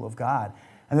the people of God,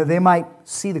 and that they might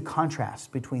see the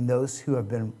contrast between those who have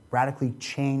been radically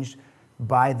changed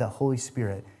by the Holy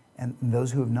Spirit and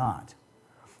those who have not.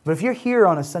 But if you're here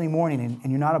on a Sunday morning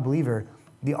and you're not a believer,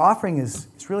 the offering is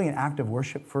really an act of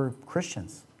worship for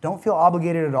Christians. Don't feel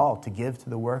obligated at all to give to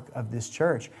the work of this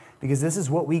church, because this is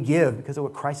what we give because of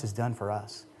what Christ has done for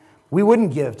us. We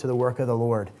wouldn't give to the work of the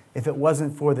Lord if it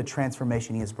wasn't for the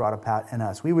transformation he has brought about in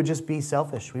us. We would just be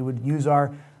selfish. We would use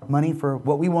our money for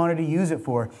what we wanted to use it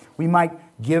for. We might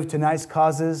give to nice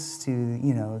causes,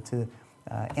 to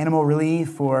animal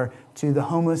relief, or to the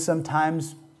homeless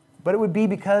sometimes, but it would be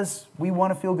because we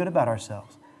want to feel good about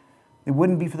ourselves. It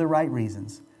wouldn't be for the right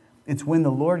reasons. It's when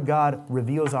the Lord God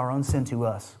reveals our own sin to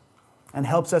us and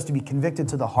helps us to be convicted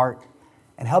to the heart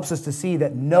and helps us to see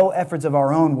that no efforts of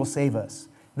our own will save us,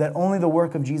 that only the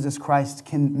work of Jesus Christ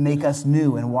can make us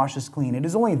new and wash us clean. It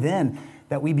is only then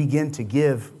that we begin to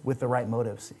give with the right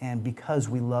motives and because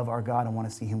we love our God and want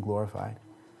to see him glorified.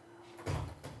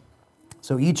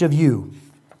 So each of you,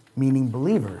 meaning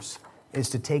believers, is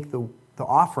to take the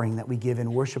offering that we give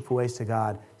in worshipful ways to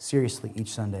God seriously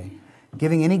each Sunday.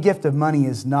 Giving any gift of money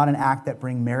is not an act that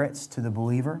brings merits to the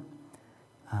believer.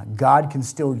 God can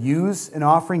still use an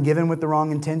offering given with the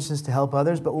wrong intentions to help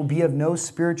others, but will be of no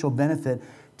spiritual benefit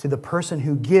to the person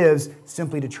who gives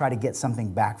simply to try to get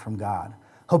something back from God,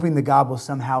 hoping that God will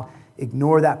somehow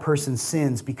ignore that person's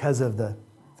sins because of the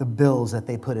bills that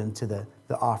they put into the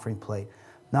offering plate.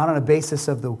 Not on a basis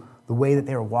of the way that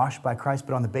they were washed by Christ,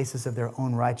 but on the basis of their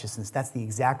own righteousness. That's the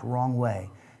exact wrong way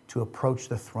to approach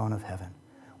the throne of heaven.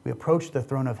 We approach the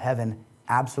throne of heaven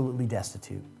absolutely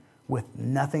destitute, with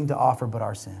nothing to offer but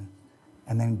our sin.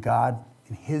 And then God,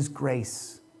 in his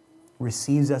grace,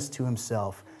 receives us to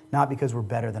himself, not because we're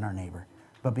better than our neighbor,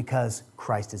 but because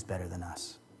Christ is better than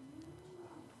us.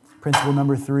 Principle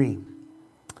number 3.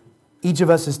 Each of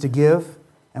us is to give,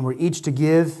 and we're each to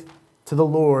give to the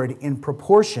Lord in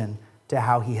proportion to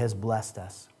how he has blessed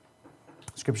us.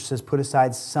 Scripture says, put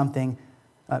something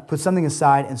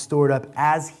aside and store it up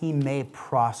as he may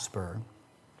prosper.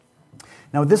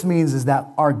 Now, what this means is that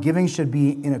our giving should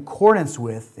be in accordance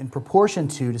with, in proportion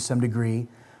to some degree,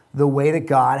 the way that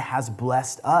God has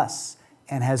blessed us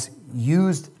and has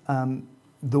used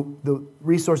the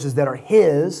resources that are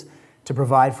his to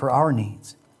provide for our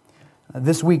needs.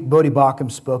 This week, Bodhi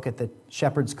Baucham spoke at the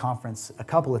Shepherd's Conference a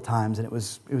couple of times, and it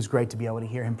was great to be able to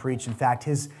hear him preach. In fact,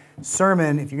 his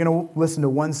sermon, if you're going to listen to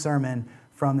one sermon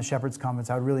from the Shepherd's Conference,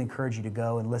 I would really encourage you to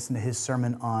go and listen to his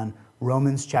sermon on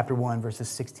Romans chapter 1, verses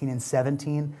 16 and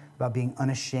 17, about being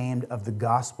unashamed of the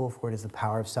gospel, for it is the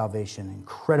power of salvation.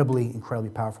 Incredibly, incredibly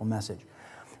powerful message.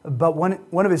 But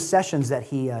one of his sessions that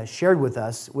he shared with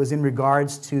us was in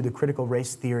regards to the critical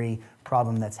race theory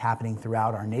problem that's happening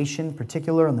throughout our nation, in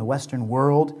particular in the Western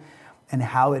world, and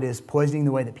how it is poisoning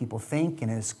the way that people think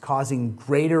and is causing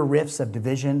greater rifts of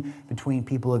division between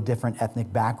people of different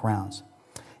ethnic backgrounds.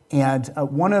 And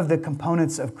one of the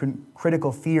components of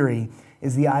critical theory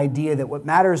is the idea that what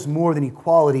matters more than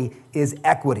equality is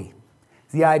equity.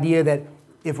 It's the idea that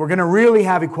if we're going to really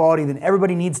have equality, then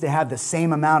everybody needs to have the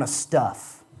same amount of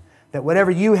stuff. That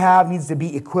whatever you have needs to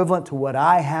be equivalent to what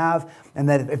I have, and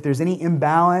that if there's any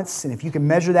imbalance, and if you can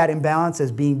measure that imbalance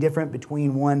as being different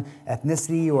between one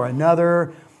ethnicity or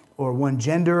another, or one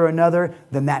gender or another,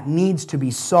 then that needs to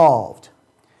be solved.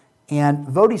 And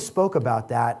Vodhi spoke about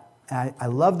that, and I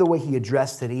love the way he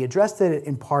addressed it. He addressed it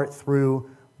in part through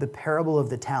the parable of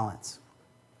the talents.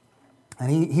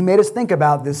 And he made us think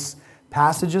about this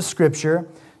passage of Scripture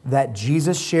that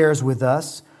Jesus shares with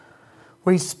us,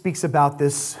 where he speaks about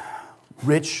this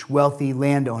rich, wealthy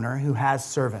landowner who has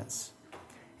servants.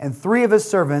 And 3 of his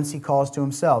servants he calls to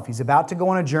himself. He's about to go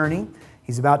on a journey.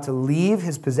 He's about to leave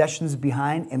his possessions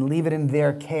behind and leave it in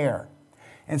their care.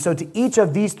 And so to each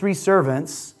of these 3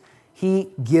 servants, he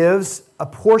gives a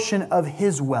portion of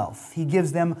his wealth. He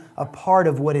gives them a part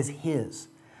of what is his.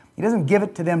 He doesn't give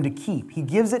it to them to keep. He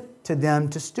gives it to them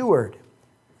to steward.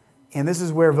 And this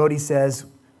is where Vodhi says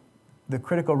the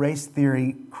critical race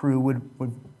theory crew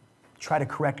would try to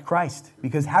correct Christ.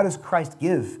 Because how does Christ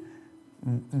give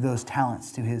those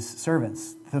talents to his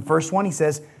servants? The first one, he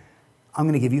says, I'm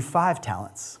going to give you 5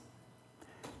 talents.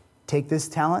 Take this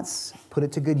talents, put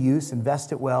it to good use,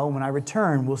 invest it well. When I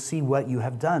return, we'll see what you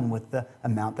have done with the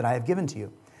amount that I have given to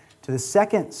you. To the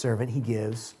second servant, he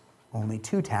gives only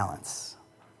 2 talents.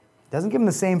 Doesn't give him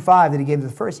the same 5 that he gave to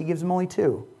the first, he gives him only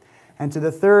 2. And to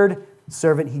the third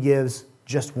servant, he gives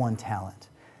just 1 talent.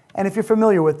 And if you're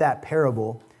familiar with that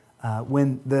parable,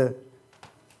 when the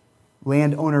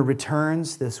landowner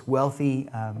returns, this wealthy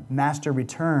master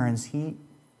returns, he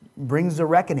brings a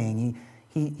reckoning.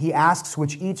 He asks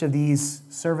which each of these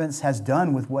servants has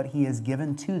done with what he has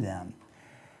given to them.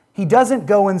 He doesn't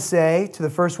go and say to the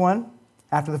first one,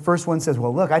 after the first one says,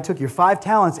 well, look, I took your 5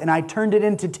 talents and I turned it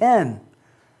into 10.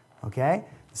 Okay?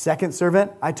 The second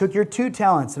servant, I took your 2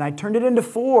 talents and I turned it into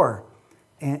 4.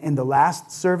 And the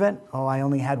last servant, I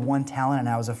only had 1 talent and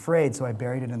I was afraid, so I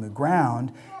buried it in the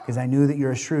ground because I knew that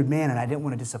you're a shrewd man and I didn't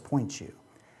want to disappoint you.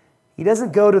 He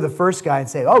doesn't go to the first guy and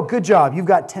say, oh, good job, you've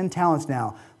got 10 talents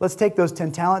now. Let's take those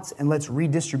 10 talents and let's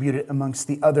redistribute it amongst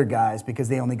the other guys because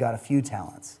they only got a few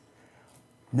talents.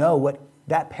 No, what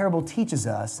that parable teaches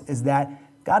us is that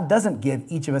God doesn't give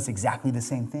each of us exactly the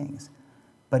same things,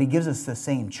 but he gives us the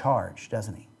same charge,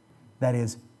 doesn't he? That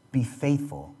is, be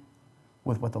faithful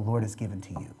with what the Lord has given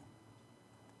to you.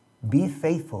 Be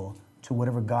faithful to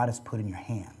whatever God has put in your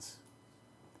hands.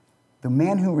 The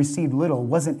man who received little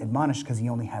wasn't admonished because he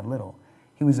only had little.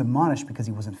 He was admonished because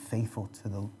he wasn't faithful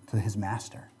to his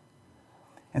master.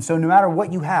 And so no matter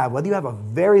what you have, whether you have a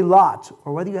very lot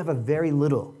or whether you have a very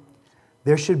little,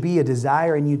 there should be a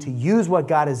desire in you to use what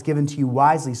God has given to you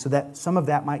wisely so that some of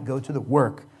that might go to the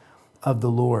work of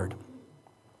the Lord.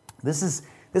 This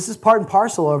is part and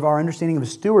parcel of our understanding of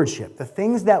stewardship. The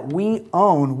things that we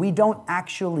own, we don't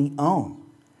actually own.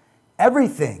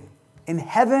 Everything in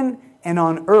heaven and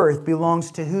on earth belongs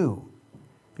to who?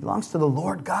 It belongs to the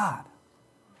Lord God.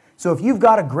 So if you've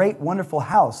got a great, wonderful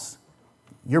house,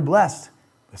 you're blessed.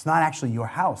 It's not actually your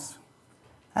house.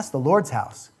 That's the Lord's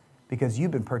house because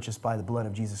you've been purchased by the blood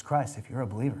of Jesus Christ if you're a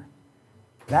believer.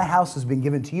 That house has been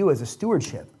given to you as a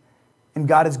stewardship. And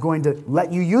God is going to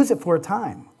let you use it for a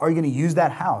time. Are you going to use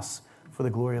that house for the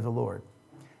glory of the Lord?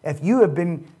 If you have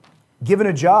been given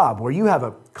a job where you have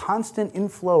a constant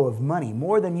inflow of money,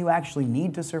 more than you actually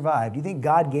need to survive, do you think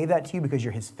God gave that to you because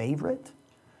you're his favorite?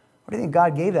 Or do you think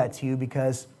God gave that to you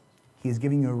because he is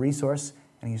giving you a resource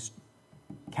and he's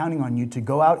counting on you to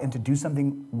go out and to do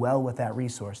something well with that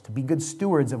resource, to be good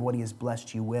stewards of what he has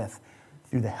blessed you with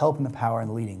through the help and the power and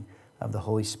the leading of the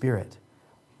Holy Spirit?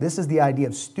 This is the idea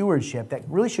of stewardship that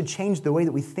really should change the way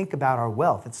that we think about our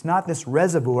wealth. It's not this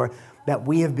reservoir that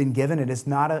we have been given. It is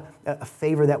not a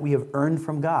favor that we have earned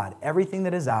from God. Everything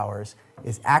that is ours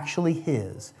is actually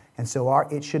his. And so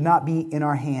it should not be in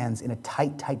our hands in a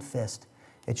tight, tight fist.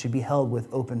 It should be held with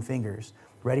open fingers,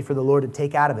 ready for the Lord to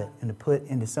take out of it and to put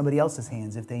into somebody else's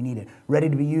hands if they need it, ready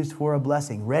to be used for a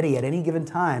blessing, ready at any given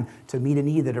time to meet a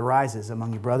need that arises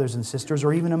among your brothers and sisters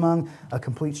or even among a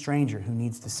complete stranger who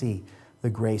needs to see the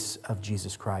grace of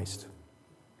Jesus Christ.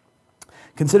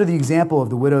 Consider the example of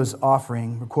the widow's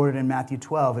offering recorded in Matthew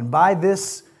 12. And by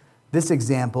this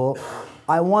example,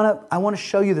 I want to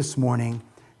show you this morning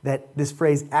that this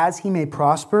phrase, as he may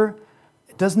prosper,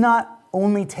 does not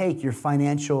only take your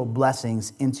financial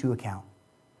blessings into account.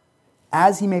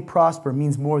 As he may prosper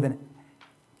means more than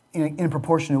in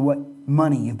proportion to what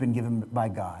money you've been given by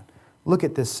God. Look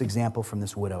at this example from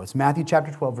this widow. It's Matthew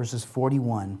chapter 12, verses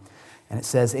 41. And it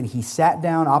says, and he sat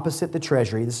down opposite the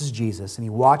treasury, this is Jesus, and he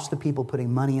watched the people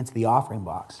putting money into the offering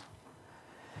box.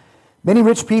 Many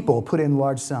rich people put in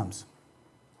large sums.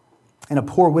 And a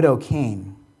poor widow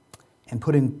came and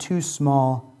put in 2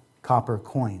 small copper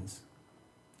coins,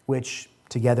 which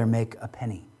together make a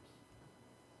penny.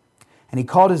 And he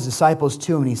called his disciples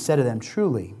to him, and he said to them,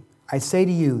 truly, I say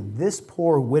to you, this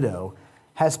poor widow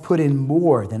has put in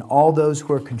more than all those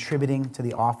who are contributing to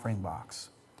the offering box.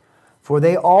 For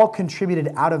they all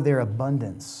contributed out of their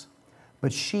abundance,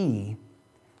 but she,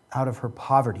 out of her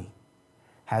poverty,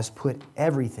 has put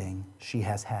everything she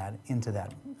has had into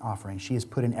that offering. She has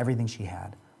put in everything she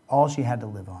had, all she had to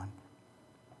live on.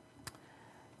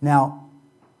 Now,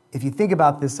 if you think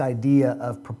about this idea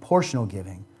of proportional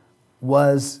giving,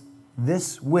 was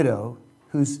this widow,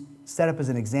 who's set up as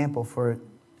an example for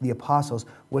the apostles,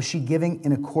 was she giving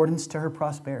in accordance to her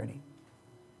prosperity?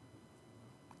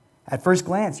 At first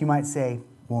glance, you might say,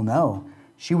 well, no.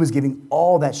 She was giving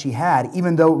all that she had,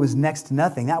 even though it was next to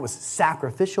nothing. That was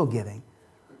sacrificial giving.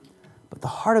 But the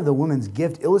heart of the woman's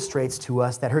gift illustrates to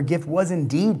us that her gift was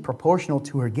indeed proportional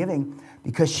to her giving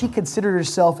because she considered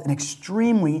herself an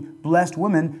extremely blessed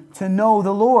woman to know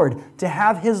the Lord, to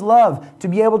have his love, to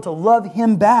be able to love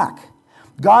him back.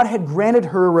 God had granted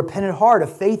her a repentant heart, a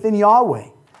faith in Yahweh,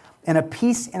 and a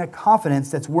peace and a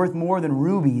confidence that's worth more than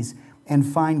rubies and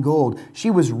fine gold. She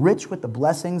was rich with the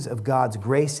blessings of God's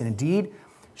grace, and indeed,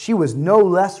 she was no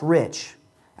less rich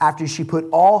after she put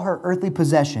all her earthly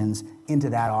possessions into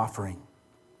that offering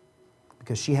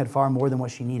because she had far more than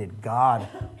what she needed. God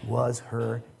was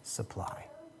her supply.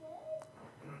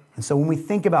 And so when we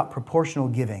think about proportional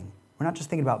giving, we're not just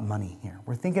thinking about money here.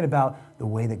 We're thinking about the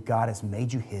way that God has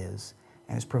made you his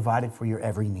and has provided for your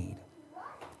every need.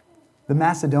 The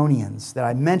Macedonians that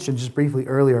I mentioned just briefly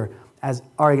earlier as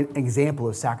are an example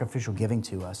of sacrificial giving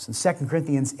to us. In 2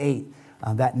 Corinthians 8,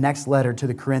 that next letter to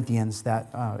the Corinthians that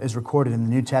is recorded in the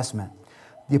New Testament,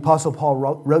 the Apostle Paul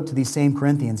wrote to these same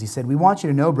Corinthians. He said, we want you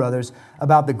to know, brothers,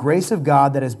 about the grace of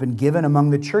God that has been given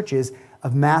among the churches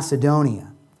of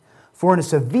Macedonia. For in a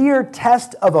severe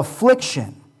test of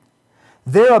affliction,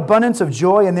 their abundance of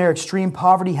joy and their extreme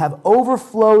poverty have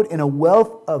overflowed in a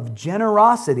wealth of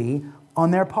generosity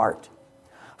on their part.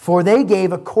 For they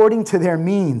gave according to their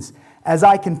means, as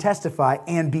I can testify,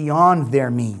 and beyond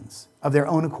their means, of their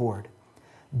own accord,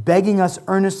 begging us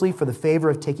earnestly for the favor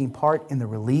of taking part in the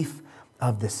relief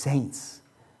of the saints.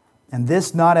 And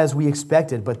this not as we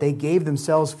expected, but they gave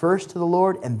themselves first to the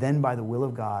Lord, and then by the will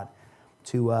of God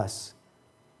to us.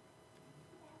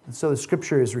 And so the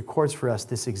Scriptures records for us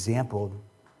this example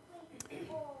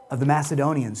of the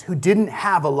Macedonians who didn't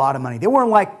have a lot of money. They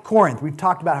weren't like Corinth. We've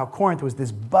talked about how Corinth was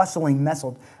this bustling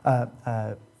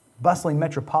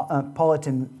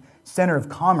metropolitan center of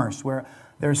commerce where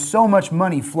there's so much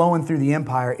money flowing through the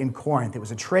empire in Corinth. It was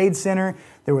a trade center.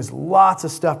 There was lots of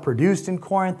stuff produced in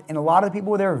Corinth, and a lot of the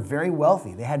people there were very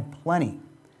wealthy. They had plenty.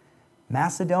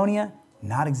 Macedonia,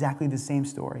 not exactly the same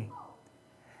story.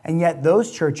 And yet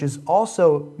those churches,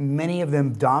 also many of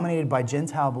them dominated by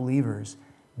Gentile believers,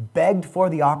 begged for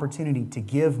the opportunity to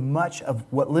give much of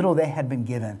what little they had been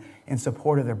given in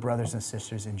support of their brothers and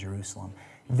sisters in Jerusalem.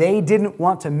 They didn't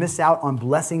want to miss out on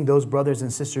blessing those brothers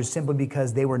and sisters simply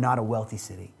because they were not a wealthy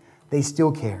city. They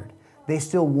still cared. They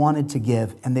still wanted to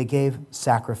give, and they gave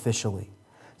sacrificially.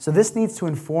 So this needs to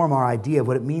inform our idea of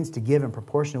what it means to give in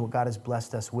proportion to what God has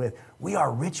blessed us with. We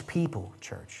are rich people,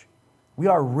 church. We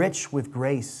are rich with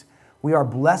grace. We are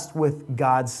blessed with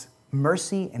God's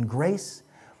mercy and grace.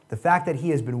 The fact that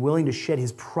He has been willing to shed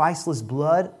His priceless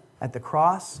blood at the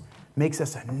cross makes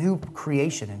us a new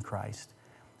creation in Christ.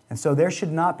 And so there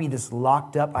should not be this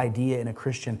locked up idea in a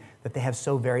Christian that they have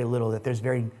so very little, that there's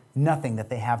nothing that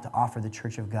they have to offer the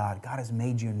church of God. God has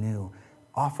made you new.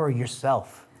 Offer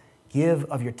yourself. Give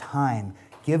of your time.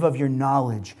 Give of your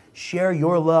knowledge. Share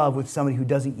your love with somebody who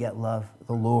doesn't yet love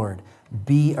the Lord.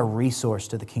 Be a resource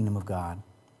to the kingdom of God.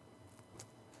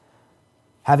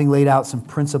 Having laid out some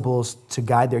principles to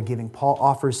guide their giving, Paul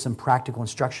offers some practical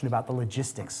instruction about the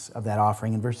logistics of that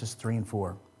offering in verses 3 and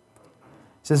 4. He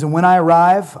says, "And when I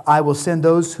arrive, I will send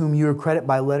those whom you accredit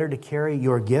by letter to carry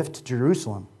your gift to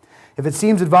Jerusalem. If it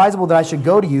seems advisable that I should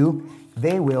go to you,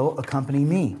 they will accompany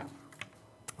me."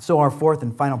 So our fourth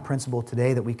and final principle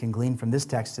today that we can glean from this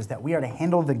text is that we are to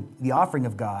handle the offering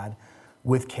of God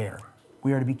with care.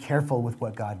 We are to be careful with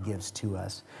what God gives to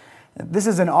us. This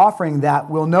is an offering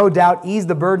that will no doubt ease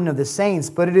the burden of the saints,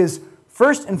 but it is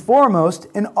first and foremost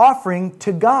an offering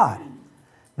to God.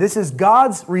 This is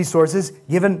God's resources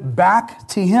given back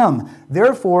to Him.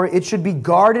 Therefore, it should be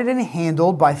guarded and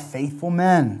handled by faithful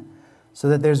men so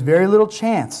that there's very little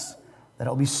chance that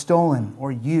it will be stolen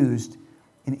or used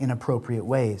in inappropriate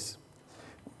ways.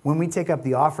 When we take up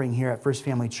the offering here at First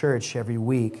Family Church every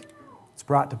week, it's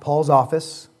brought to Paul's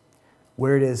office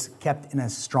where it is kept in a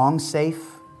strong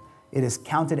safe. It is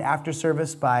counted after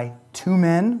service by 2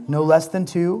 men, no less than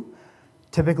 2.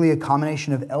 Typically a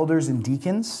combination of elders and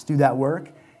deacons do that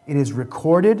work. It is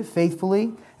recorded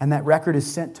faithfully, and that record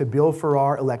is sent to Bill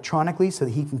Farrar electronically so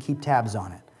that he can keep tabs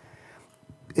on it.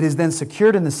 It is then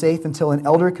secured in the safe until an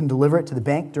elder can deliver it to the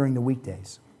bank during the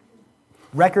weekdays.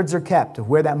 Records are kept of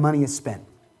where that money is spent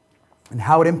and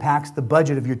how it impacts the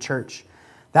budget of your church.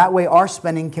 That way our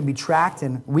spending can be tracked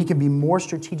and we can be more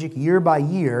strategic year by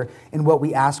year in what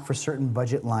we ask for certain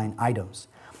budget line items.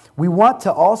 We want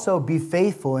to also be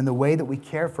faithful in the way that we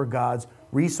care for God's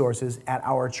resources at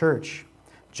our church,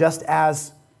 just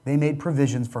as they made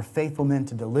provisions for faithful men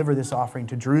to deliver this offering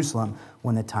to Jerusalem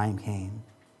when the time came.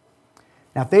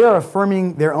 Now, if they are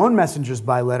affirming their own messengers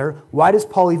by letter, why does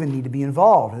Paul even need to be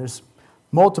involved? There's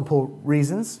multiple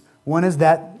reasons. One is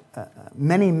that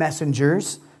many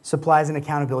messengers supplies an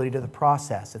accountability to the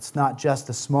process. It's not just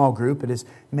a small group, it is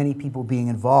many people being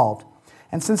involved.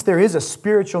 And since there is a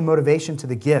spiritual motivation to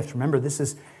the gift, remember this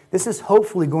is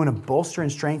hopefully going to bolster and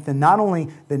strengthen not only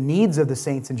the needs of the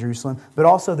saints in Jerusalem, but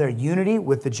also their unity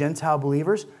with the Gentile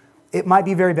believers. It might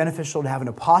be very beneficial to have an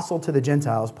apostle to the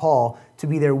Gentiles, Paul, to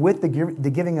be there with the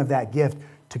giving of that gift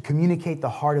to communicate the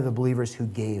heart of the believers who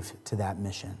gave to that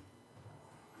mission.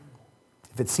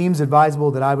 If it seems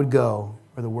advisable that I would go,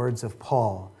 are the words of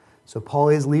Paul. So Paul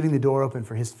is leaving the door open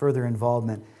for his further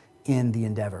involvement in the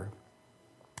endeavor.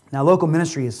 Now, local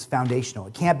ministry is foundational.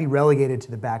 It can't be relegated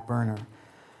to the back burner.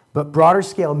 But broader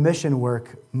scale mission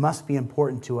work must be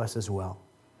important to us as well.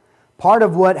 Part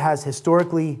of what it has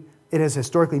historically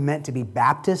meant to be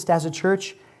Baptist as a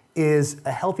church is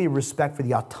a healthy respect for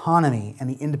the autonomy and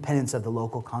the independence of the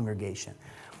local congregation.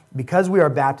 Because we are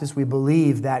Baptists, we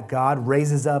believe that God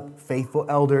raises up faithful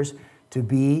elders to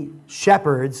be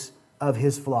shepherds of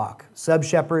His flock,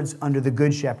 sub-shepherds under the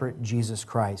good shepherd, Jesus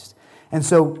Christ. And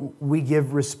so we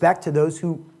give respect to those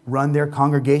who run their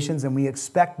congregations, and we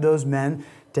expect those men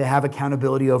to have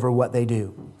accountability over what they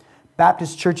do.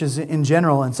 Baptist churches in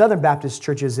general, and Southern Baptist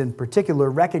churches in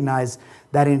particular, recognize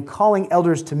that in calling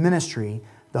elders to ministry,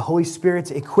 the Holy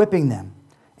Spirit's equipping them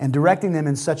and directing them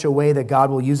in such a way that God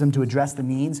will use them to address the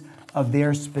needs of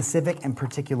their specific and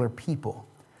particular people.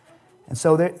 And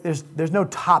so there's no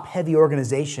top-heavy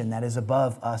organization that is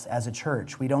above us as a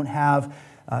church. We don't have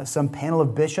some panel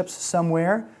of bishops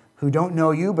somewhere who don't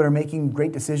know you but are making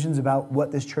great decisions about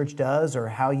what this church does or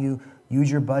how you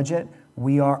use your budget.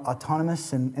 We are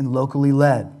autonomous and locally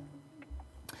led.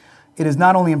 It is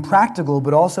not only impractical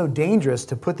but also dangerous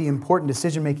to put the important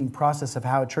decision-making process of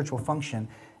how a church will function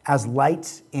as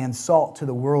light and salt to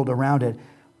the world around it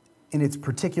in its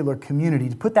particular community,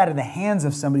 to put that in the hands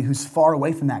of somebody who's far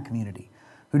away from that community,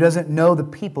 who doesn't know the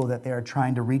people that they are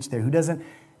trying to reach there, who doesn't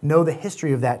know the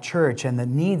history of that church and the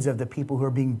needs of the people who are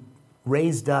being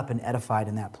raised up and edified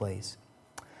in that place.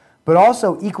 But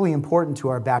also equally important to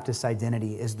our Baptist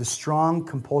identity is the strong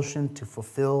compulsion to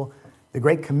fulfill the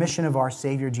great commission of our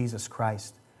Savior Jesus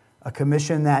Christ, a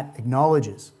commission that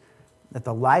acknowledges that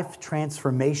the life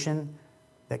transformation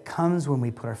that comes when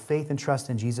we put our faith and trust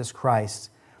in Jesus Christ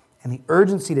and the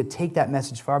urgency to take that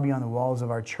message far beyond the walls of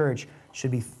our church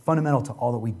should be fundamental to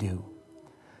all that we do.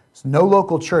 So no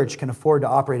local church can afford to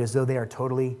operate as though they are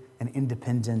totally an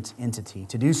independent entity.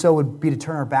 To do so would be to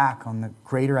turn our back on the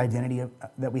greater identity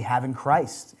that we have in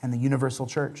Christ and the universal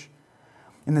church.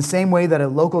 In the same way that a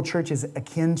local church is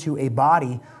akin to a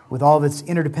body with all of its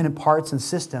interdependent parts and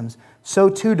systems, so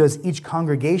too does each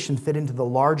congregation fit into the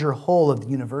larger whole of the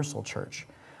universal church.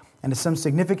 And to some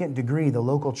significant degree, the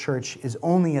local church is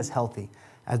only as healthy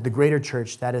as the greater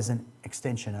church that is an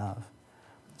extension of.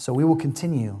 So we will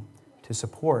continue to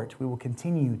support, we will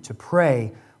continue to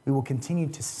pray, we will continue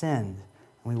to send,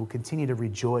 and we will continue to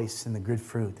rejoice in the good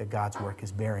fruit that God's work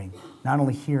is bearing, not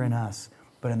only here in us,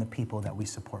 but in the people that we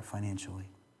support financially.